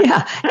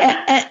 Yeah.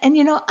 And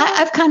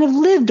I've kind of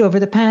lived over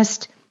the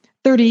past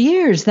 30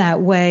 years that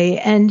way.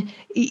 And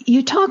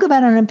you talk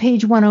about it on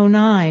page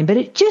 109, but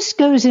it just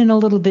goes in a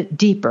little bit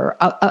deeper.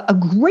 A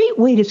great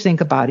way to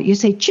think about it. You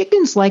say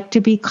chickens like to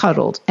be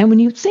cuddled. And when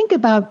you think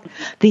about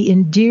the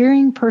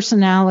endearing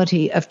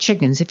personality of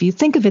chickens, if you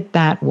think of it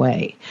that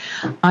way,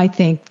 I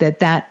think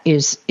that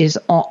is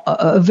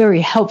a very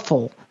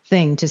helpful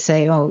thing to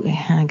say, "Oh,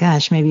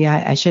 gosh, maybe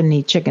I shouldn't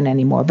eat chicken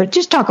anymore." But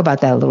just talk about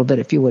that a little bit,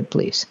 if you would,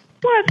 please.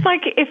 Well, it's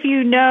like if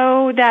you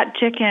know that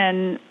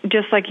chicken,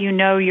 just like you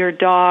know your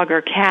dog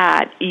or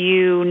cat,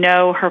 you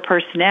know her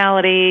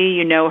personality,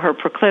 you know her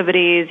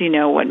proclivities, you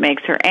know what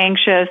makes her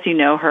anxious, you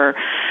know her,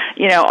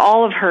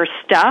 all of her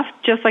stuff,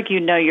 just like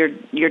you know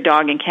your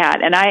dog and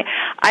cat. And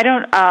I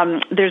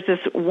don't, there's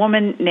this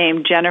woman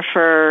named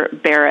Jennifer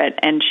Barrett,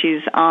 and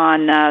she's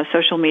on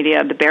social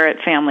media, the Barrett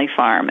Family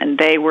Farm, and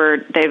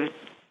they've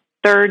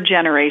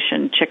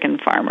third-generation chicken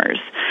farmers.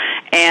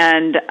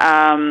 And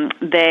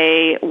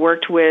they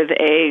worked with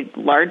a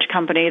large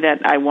company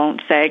that I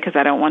won't say because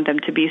I don't want them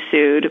to be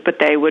sued, but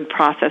they would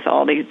process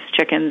all these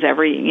chickens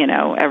every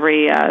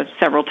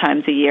several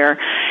times a year.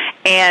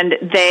 And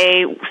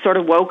they sort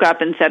of woke up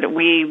and said,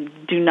 "We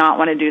do not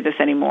want to do this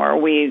anymore.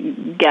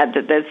 We get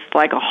that this is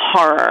like a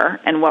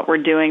horror, and what we're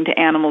doing to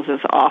animals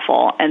is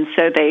awful." And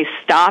so they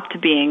stopped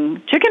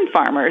being chicken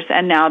farmers,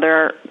 and now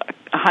they're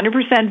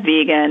 100%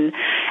 vegan,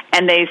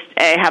 and they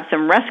have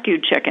some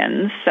rescued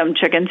chickens, some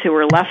chickens who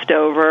were left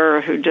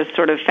over, who just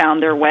sort of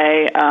found their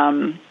way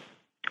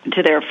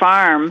to their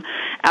farm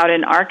out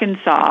in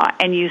Arkansas,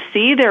 and you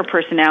see their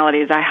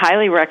personalities. I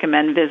highly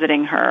recommend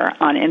visiting her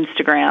on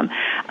Instagram.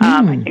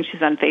 I think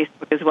she's on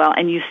Facebook as well.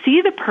 And you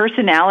see the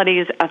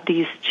personalities of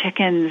these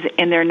chickens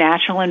in their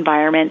natural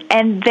environment,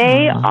 and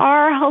they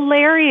are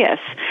hilarious.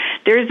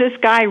 There's this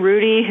guy,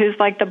 Rudy, who's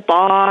like the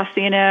boss,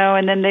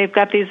 and then they've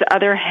got these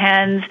other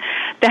hens.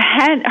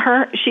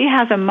 She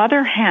has a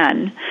mother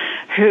hen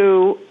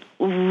who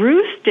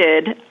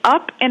roosted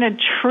up in a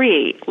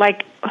tree.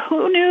 Like,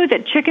 who knew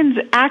that chickens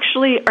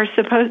actually are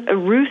supposed to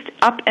roost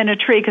up in a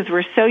tree, because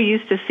we're so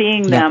used to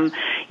seeing them,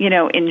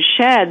 in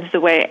sheds the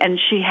way. And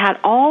she had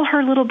all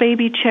her little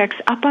baby chicks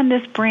up on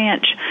this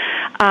branch,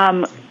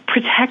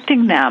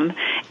 protecting them,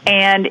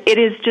 and it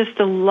is just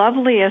the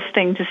loveliest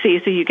thing to see.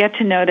 So you get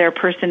to know their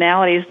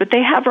personalities, but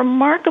they have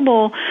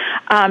remarkable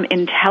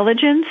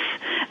intelligence.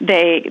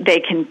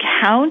 They can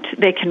count.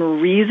 They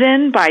can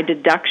reason by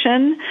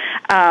deduction,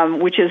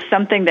 which is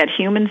something that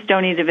humans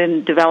don't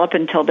even develop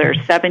until they're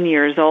 7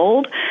 years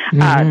old.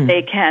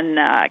 They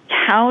can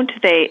count.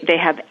 They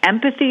have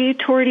empathy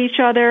toward each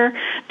other.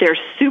 They're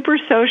super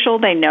social.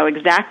 They know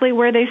exactly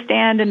where they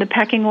stand in the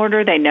pecking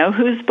order. They know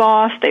who's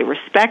boss. They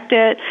respect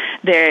it.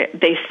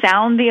 They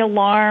sound the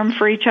alarm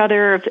for each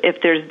other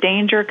if there's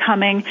danger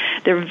coming.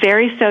 They're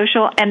very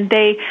social, and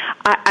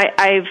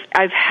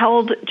I've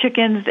held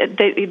chickens.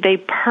 They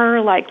purr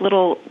like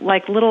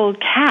little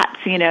cats.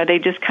 They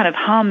just kind of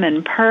hum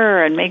and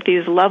purr and make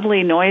these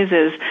lovely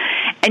noises,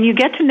 and you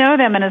get to know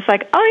them, and it's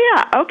like, oh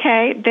yeah,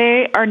 okay,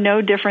 they are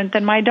no different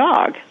than my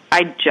dog.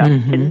 I just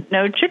didn't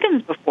know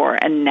chickens before,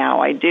 and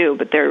now I do.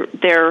 But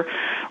they're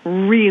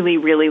really,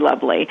 really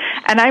lovely.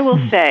 And I will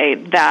say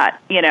that,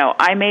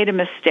 I made a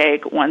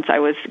mistake once. I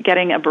was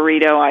getting a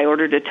burrito. I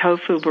ordered a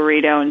tofu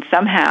burrito, and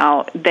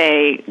somehow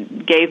they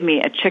gave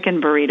me a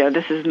chicken burrito.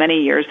 This is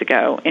many years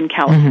ago in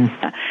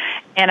California.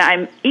 And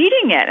I'm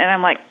eating it, and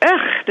I'm like,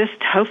 ugh, this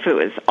tofu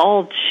is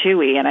all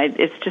chewy, and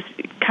it's just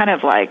kind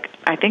of like,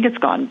 I think it's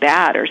gone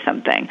bad or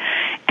something.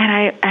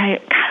 And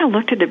I kind of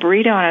looked at the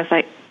burrito, and I was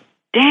like,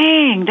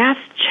 dang, that's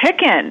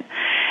chicken.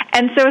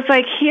 And so it's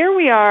like, here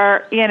we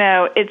are,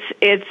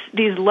 it's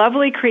these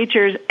lovely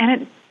creatures,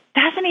 and it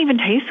doesn't even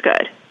taste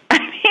good. I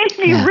mean, if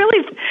you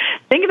really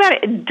think about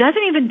it, it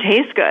doesn't even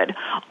taste good.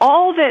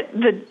 All that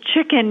the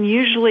chicken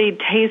usually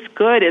tastes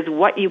good is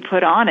what you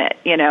put on it,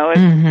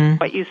 it's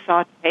what you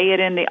saute it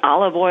in, the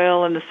olive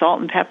oil and the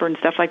salt and pepper and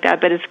stuff like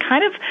that. But it's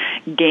kind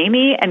of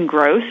gamey and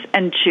gross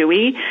and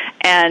chewy.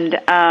 And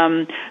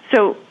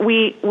so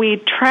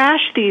we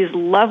trash these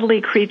lovely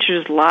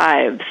creatures'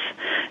 lives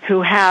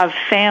who have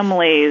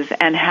families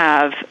and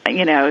have,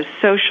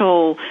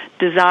 social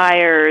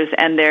desires,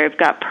 and they've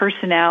got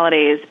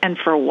personalities, and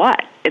for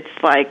what? It's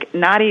like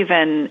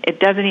it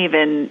doesn't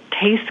even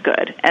taste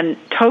good. And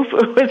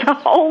tofu is a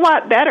whole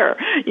lot better.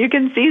 You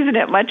can season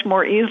it much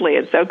more easily.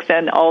 It soaks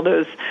in all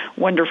those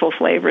wonderful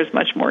flavors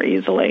much more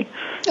easily.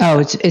 Oh,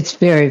 it's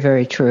very,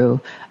 very true.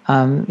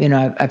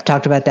 I've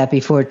talked about that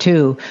before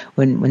too.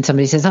 When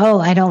somebody says, "Oh,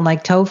 I don't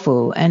like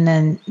tofu," and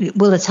then,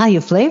 well, it's how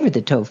you flavor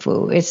the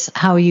tofu. It's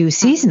how you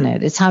season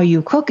it. It's how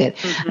you cook it.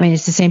 I mean,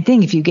 it's the same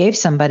thing. If you gave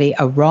somebody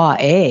a raw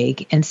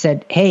egg and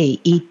said, "Hey,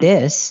 eat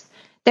this,"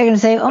 they're going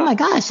to say, "Oh my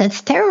gosh,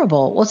 that's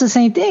terrible." Well, it's the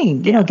same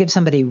thing. You don't give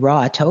somebody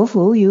raw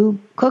tofu. You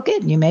cook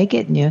it and you make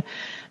it and you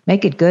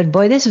make it good.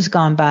 Boy, this has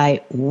gone by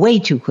way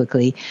too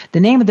quickly. The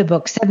name of the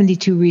book,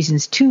 72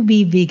 Reasons to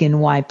Be Vegan,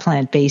 Why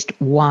Plant-Based,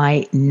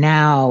 Why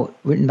Now,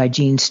 written by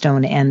Jean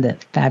Stone and the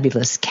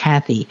fabulous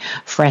Kathy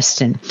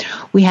Freston.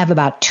 We have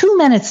about 2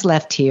 minutes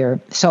left here,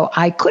 so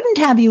I couldn't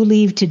have you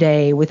leave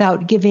today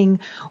without giving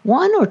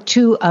one or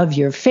two of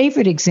your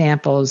favorite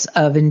examples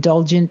of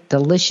indulgent,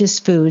 delicious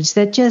foods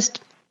that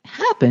just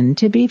happen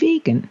to be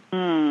vegan.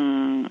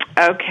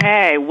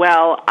 Okay,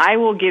 well, I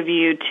will give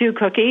you 2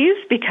 cookies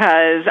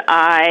because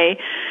I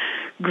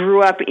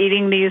grew up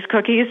eating these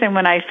cookies, and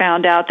when I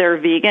found out they're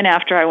vegan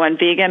after I went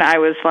vegan, I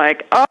was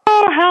like, oh,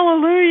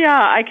 hallelujah,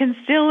 I can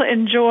still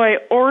enjoy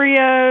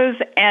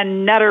Oreos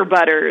and Nutter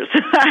Butters.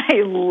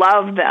 I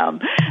love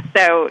them.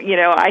 So,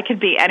 I could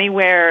be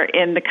anywhere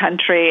in the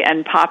country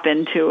and pop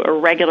into a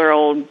regular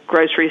old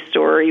grocery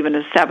store or even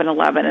a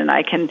 7-Eleven, and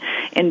I can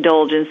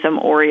indulge in some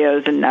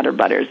Oreos and Nutter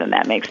Butters, and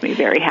that makes me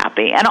very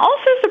happy. And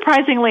also,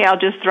 surprisingly, I'll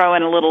just throw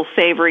in a little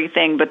savory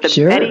thing, but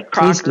the Betty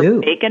Crocker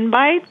bacon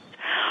bites,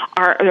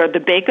 or the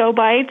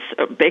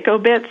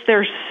Bako Bits,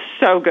 they're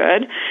so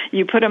good.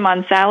 You put them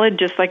on salad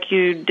just like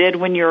you did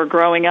when you were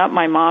growing up.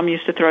 My mom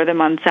used to throw them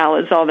on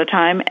salads all the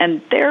time,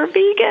 and they're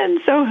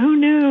vegan, so who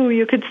knew?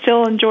 You could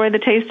still enjoy the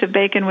taste of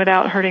bacon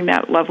without hurting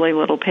that lovely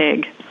little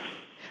pig.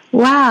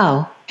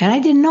 Wow. And I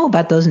didn't know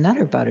about those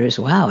Nutter Butters.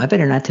 Wow. I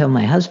better not tell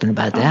my husband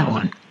about that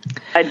one.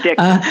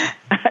 Addictive.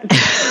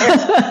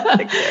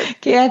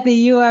 Kathy,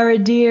 you are a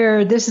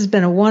dear. This has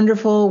been a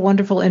wonderful,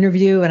 wonderful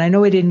interview. And I know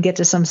we didn't get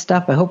to some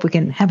stuff. I hope we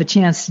can have a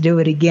chance to do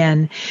it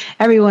again.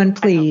 Everyone,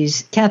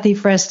 please, Kathy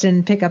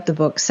Freston, pick up the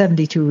book,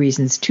 72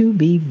 Reasons to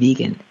Be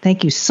Vegan.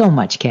 Thank you so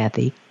much,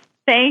 Kathy.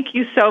 Thank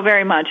you so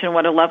very much. And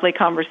what a lovely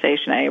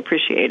conversation. I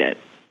appreciate it.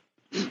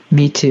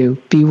 Me too.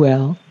 Be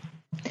well.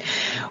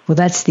 Well,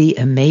 that's the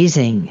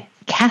amazing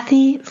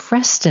Kathy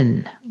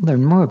Freston.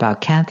 Learn more about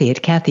Kathy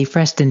at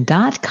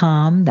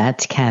kathyfreston.com.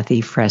 That's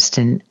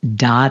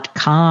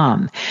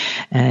kathyfreston.com.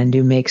 And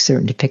do make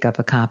certain to pick up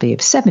a copy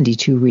of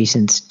 72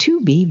 Reasons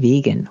to Be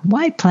Vegan.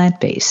 Why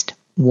plant-based?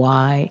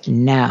 Why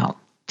now?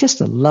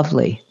 Just a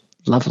lovely,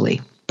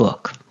 lovely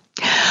book.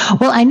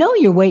 Well, I know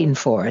you're waiting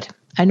for it.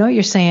 I know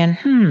you're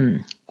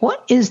saying,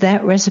 what is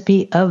that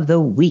recipe of the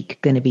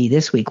week going to be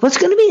this week? Well, it's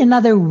going to be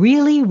another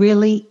really,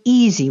 really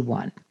easy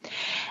one.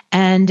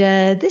 And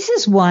this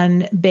is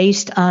one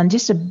based on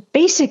just a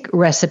basic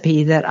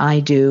recipe that I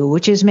do,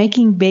 which is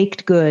making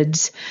baked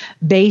goods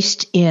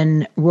based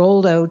in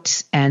rolled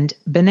oats and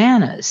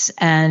bananas.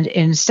 And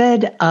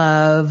instead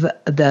of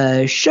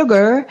the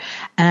sugar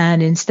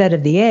and instead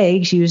of the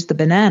eggs, you use the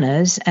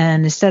bananas.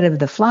 And instead of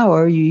the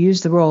flour, you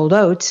use the rolled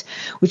oats,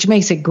 which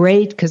makes it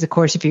great because, of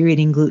course, if you're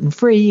eating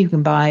gluten-free, you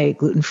can buy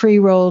gluten-free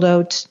rolled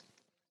oats.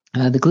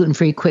 The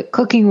gluten-free quick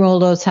cooking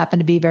rolled oats happen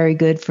to be very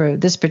good for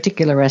this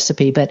particular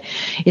recipe, but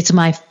it's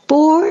my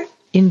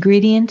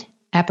 4-ingredient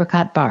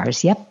apricot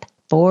bars. Yep,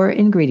 4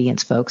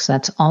 ingredients, folks.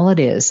 That's all it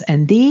is.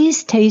 And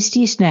these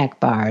tasty snack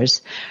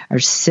bars are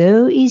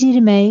so easy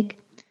to make,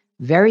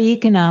 very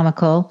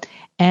economical,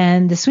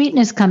 and the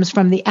sweetness comes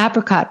from the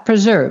apricot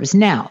preserves.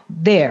 Now,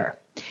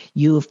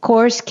 you, of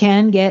course,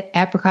 can get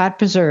apricot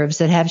preserves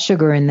that have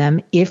sugar in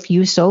them if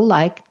you so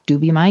like. Do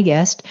be my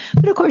guest.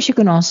 But, of course, you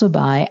can also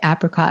buy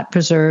apricot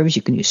preserves.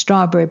 You can use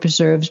strawberry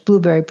preserves,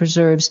 blueberry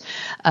preserves,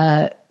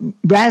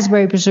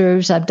 raspberry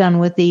preserves. I've done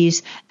with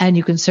these. And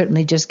you can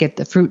certainly just get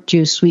the fruit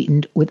juice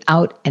sweetened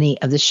without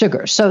any of the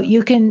sugar. So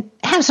you can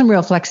have some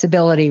real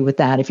flexibility with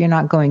that. If you're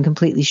not going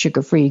completely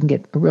sugar-free, you can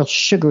get a real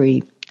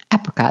sugary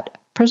apricot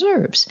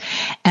preserves.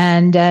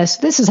 And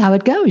so this is how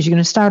it goes. You're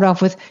going to start off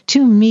with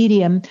 2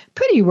 medium,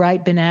 pretty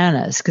ripe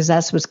bananas, because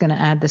that's what's going to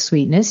add the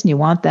sweetness, and you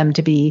want them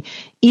to be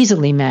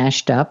easily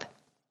mashed up.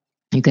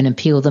 You're going to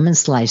peel them and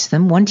slice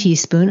them. 1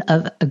 teaspoon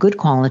of a good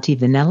quality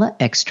vanilla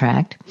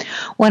extract.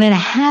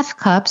 1.5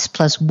 cups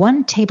plus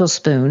 1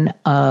 tablespoon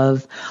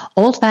of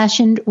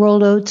old-fashioned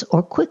rolled oats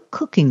or quick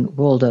cooking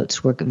rolled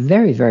oats work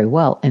very, very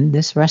well in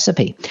this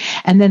recipe.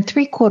 And then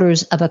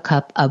 3/4 of a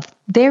cup of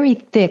very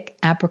thick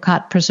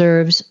apricot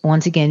preserves.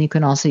 Once again, you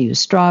can also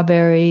use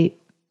strawberry,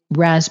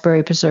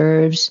 raspberry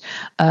preserves.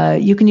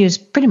 You can use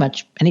pretty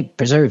much any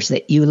preserves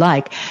that you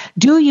like.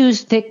 Do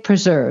use thick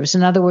preserves.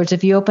 In other words,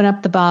 if you open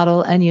up the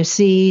bottle and you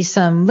see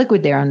some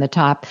liquid there on the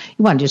top,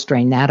 you want to just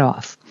drain that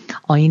off.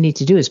 All you need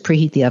to do is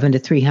preheat the oven to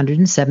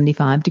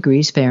 375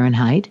 degrees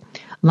Fahrenheit.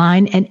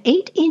 Line an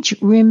 8-inch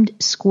rimmed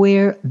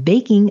square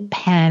baking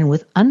pan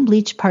with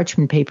unbleached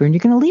parchment paper, and you're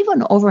going to leave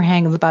an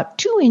overhang of about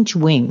 2-inch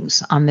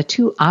wings on the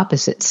two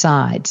opposite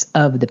sides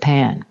of the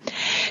pan.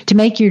 To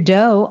make your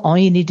dough, all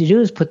you need to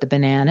do is put the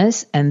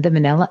bananas and the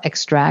vanilla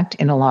extract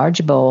in a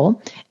large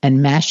bowl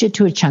and mash it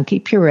to a chunky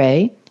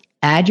puree.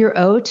 Add your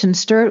oats and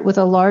stir it with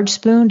a large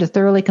spoon to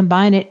thoroughly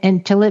combine it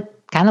until it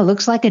kind of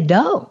looks like a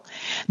dough.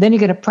 Then you're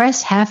going to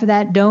press half of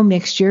that dough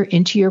mixture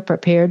into your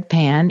prepared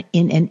pan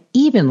in an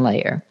even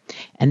layer,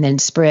 and then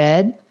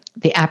spread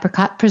the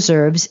apricot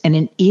preserves in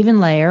an even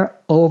layer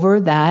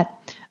over that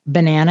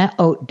banana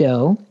oat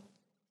dough,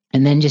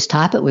 and then just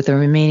top it with the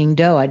remaining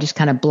dough. I just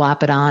kind of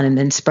blop it on and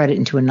then spread it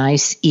into a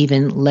nice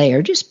even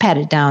layer. Just pat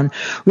it down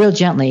real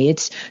gently.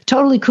 It's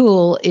totally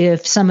cool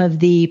if some of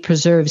the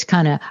preserves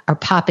kind of are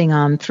popping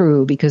on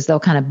through, because they'll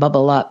kind of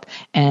bubble up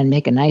and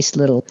make a nice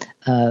little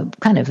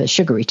kind of a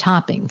sugary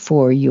topping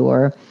for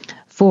your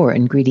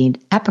 4-ingredient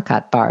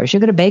apricot bars. You're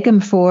going to bake them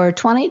for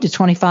 20 to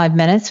 25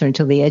 minutes or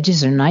until the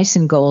edges are nice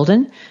and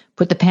golden.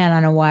 Put the pan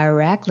on a wire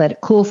rack, let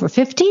it cool for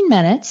 15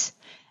 minutes,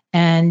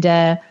 and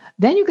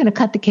then you're going to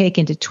cut the cake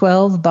into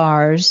 12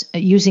 bars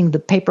using the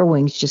paper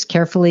wings. Just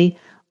carefully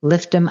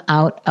lift them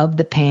out of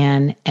the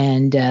pan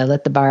and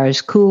let the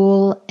bars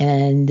cool.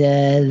 And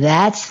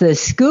that's the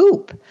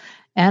scoop.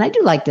 And I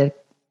do like to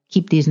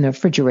keep these in the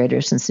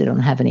refrigerator since they don't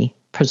have any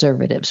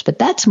preservatives. But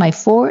that's my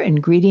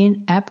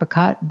 4-ingredient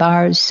apricot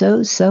bars.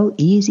 So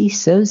easy,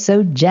 so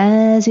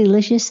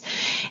jazzy-licious.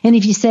 And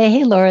if you say,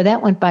 hey, Laura,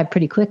 that went by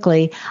pretty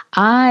quickly,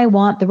 I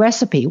want the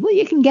recipe. Well,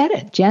 you can get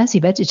it.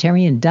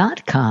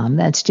 jazzyvegetarian.com.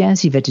 That's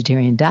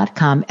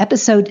jazzyvegetarian.com.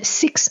 Episode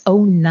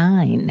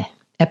 609.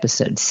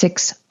 Episode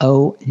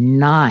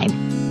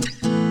 609.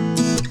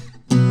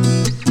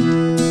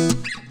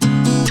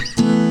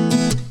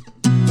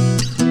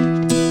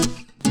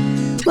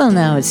 Well,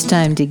 now it's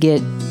time to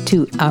get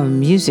to our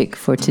music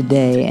for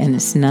today, and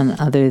it's none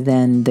other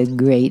than the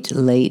great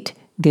late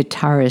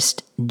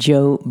guitarist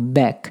Joe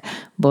Beck.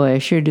 Boy, I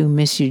sure do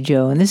miss you,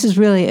 Joe. And this is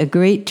really a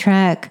great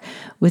track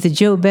with the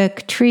Joe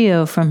Beck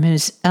Trio from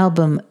his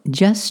album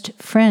Just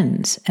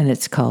Friends, and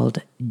it's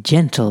called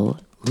Gentle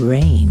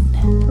Rain.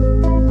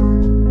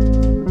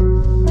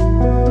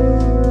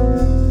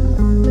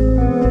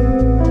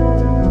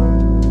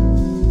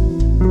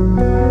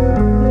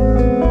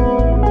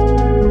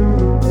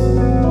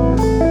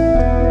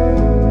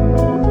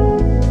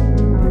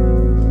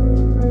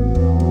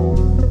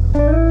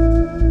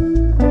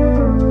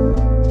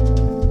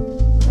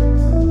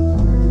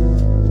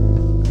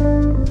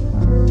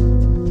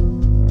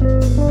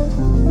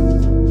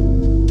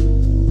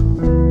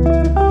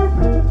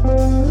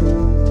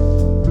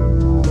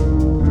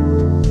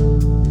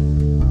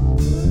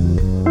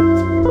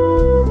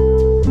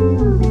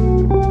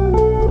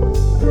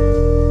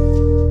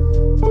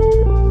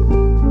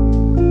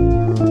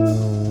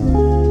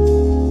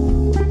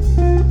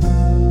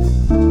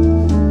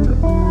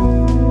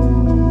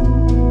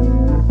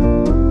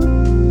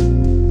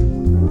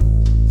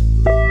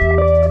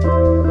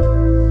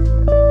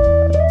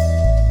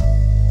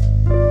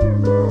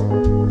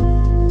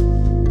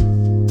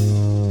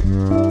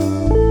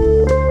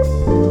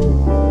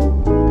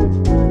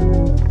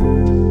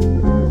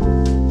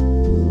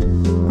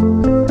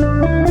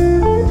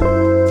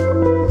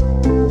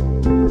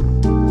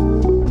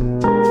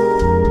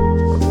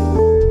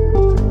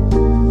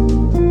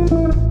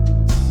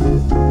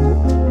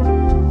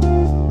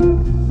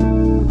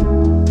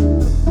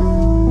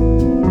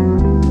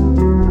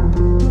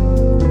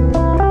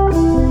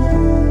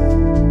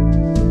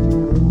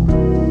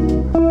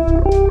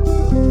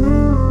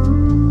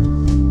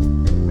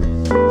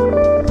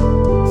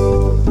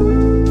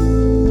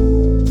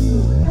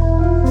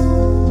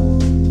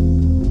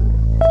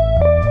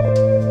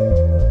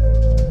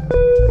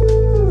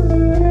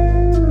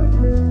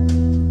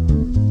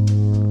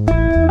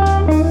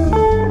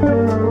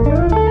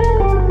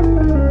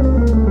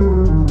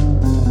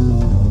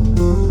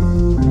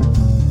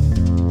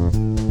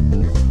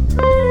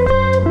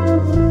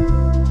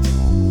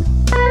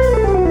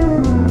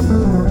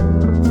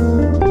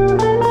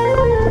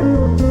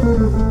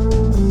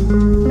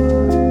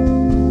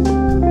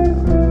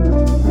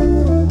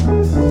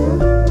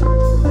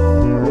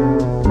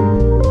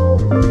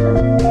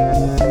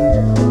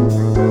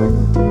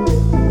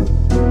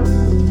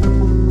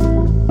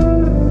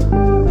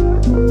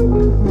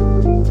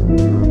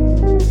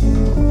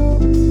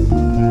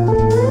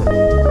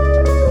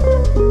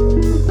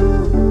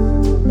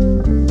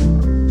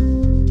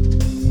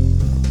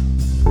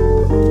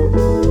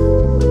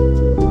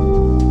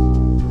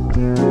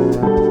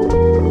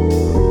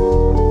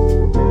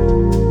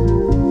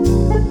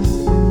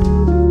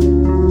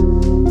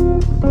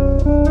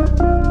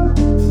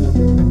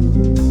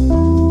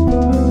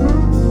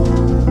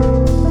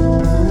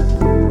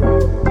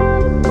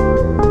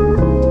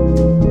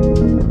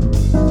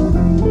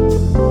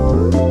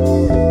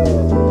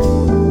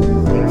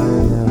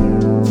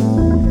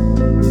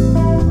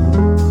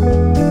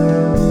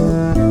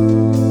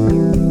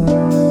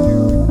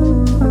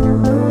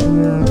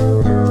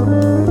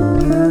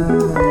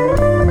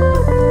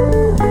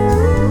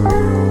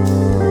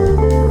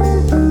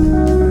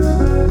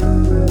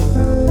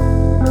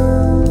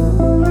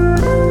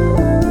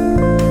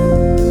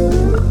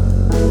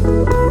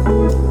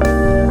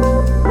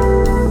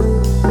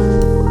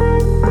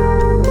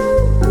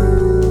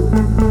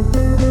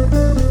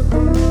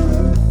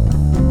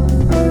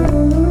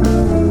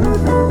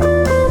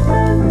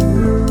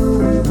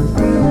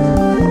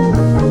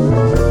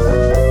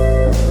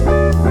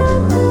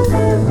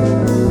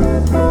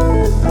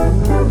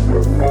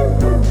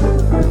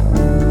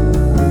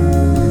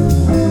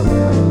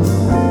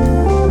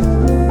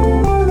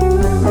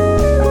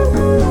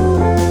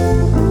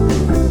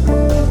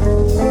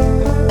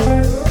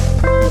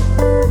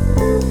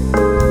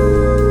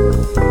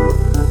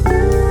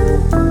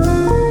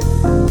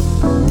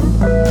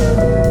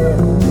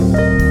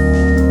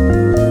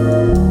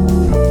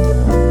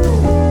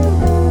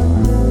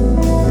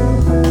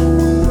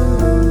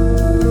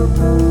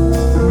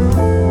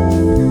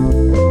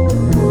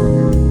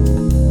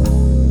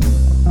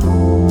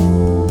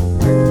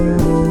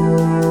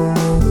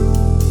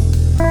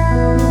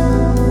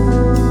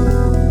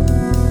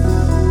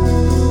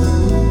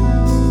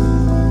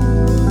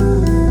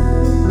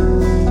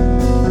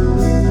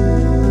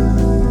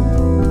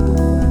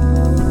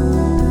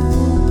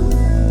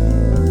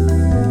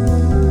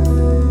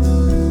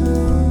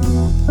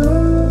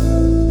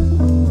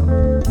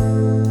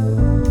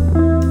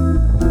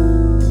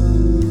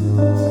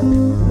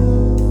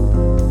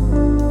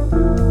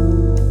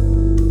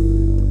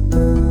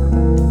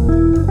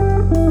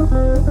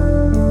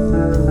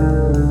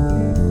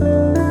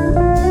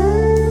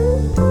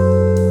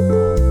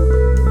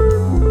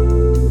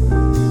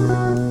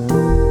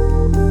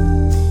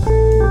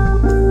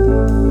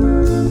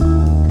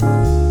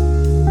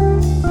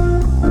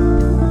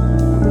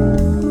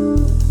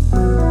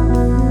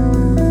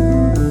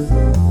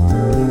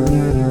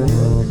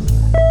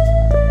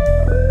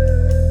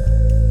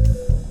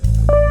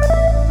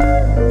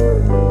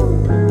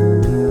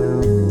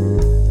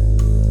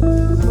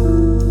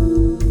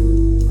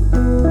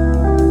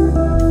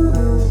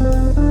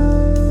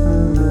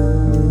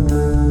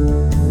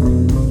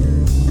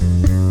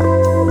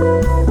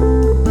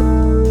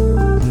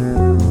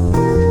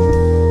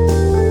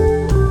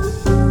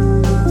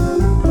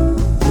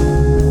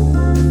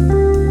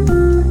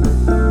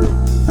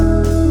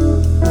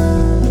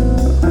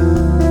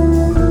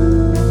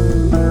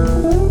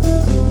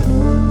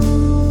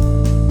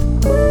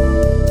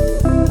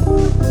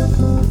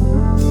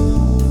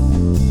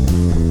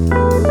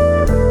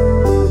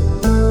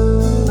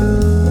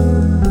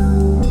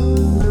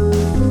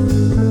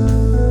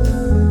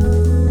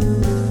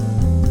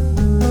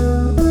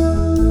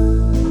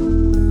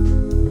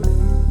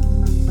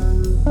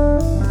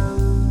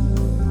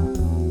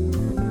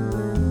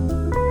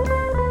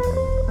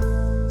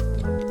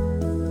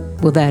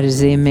 Well, that is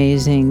the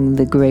amazing,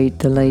 the great,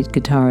 the late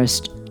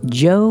guitarist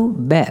Joe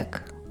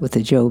Beck with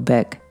the Joe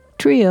Beck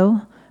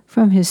Trio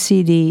from his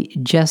CD,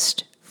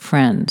 Just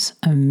Friends.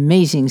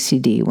 Amazing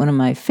CD, one of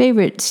my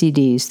favorite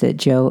CDs that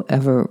Joe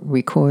ever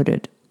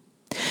recorded.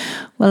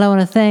 Well, I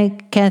want to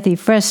thank Kathy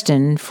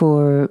Freston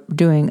for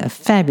doing a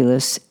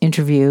fabulous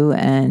interview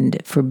and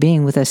for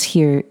being with us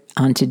here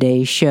on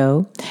today's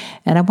show.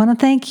 And I want to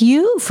thank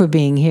you for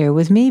being here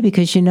with me,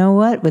 because you know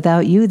what?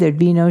 Without you, there'd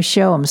be no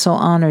show. I'm so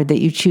honored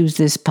that you choose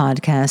this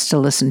podcast to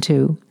listen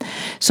to.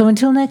 So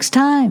until next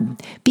time,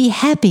 be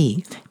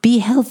happy, be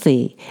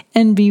healthy,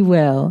 and be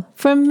well.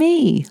 From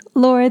me,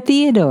 Laura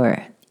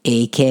Theodore,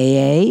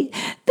 a.k.a.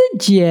 the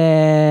Jazzy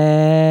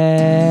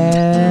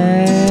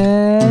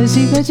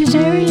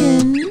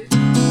Vegetarian.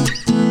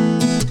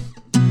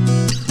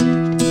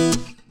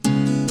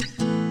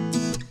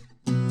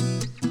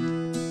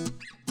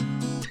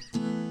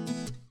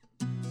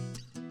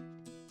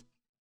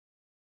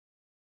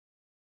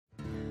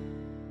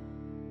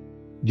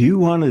 Do you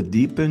want to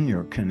deepen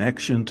your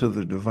connection to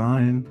the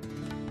divine,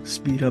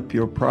 speed up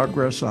your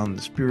progress on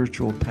the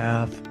spiritual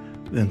path?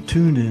 Then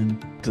tune in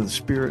to the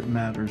Spirit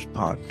Matters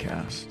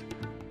podcast.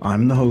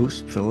 I'm the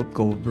host, Philip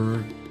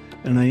Goldberg,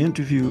 and I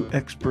interview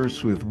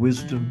experts with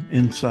wisdom,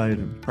 insight,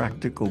 and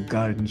practical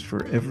guidance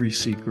for every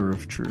seeker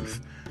of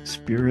truth.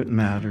 Spirit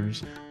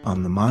Matters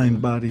on the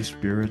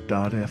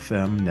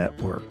mindbodyspirit.fm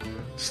network.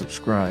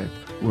 Subscribe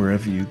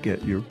wherever you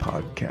get your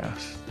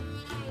podcasts.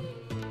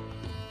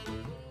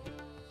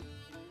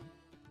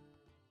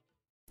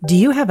 Do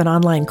you have an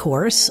online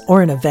course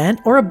or an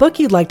event or a book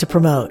you'd like to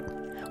promote?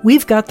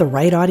 We've got the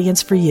right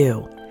audience for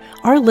you.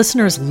 Our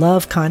listeners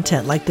love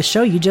content like the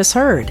show you just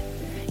heard.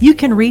 You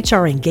can reach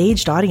our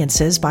engaged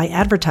audiences by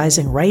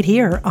advertising right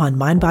here on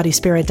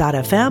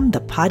mindbodyspirit.fm,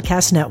 the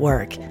podcast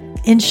network,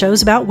 in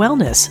shows about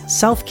wellness,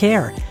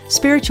 self-care,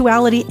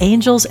 spirituality,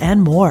 angels,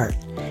 and more.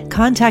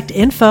 Contact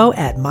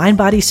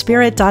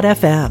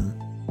info@mindbodyspirit.fm.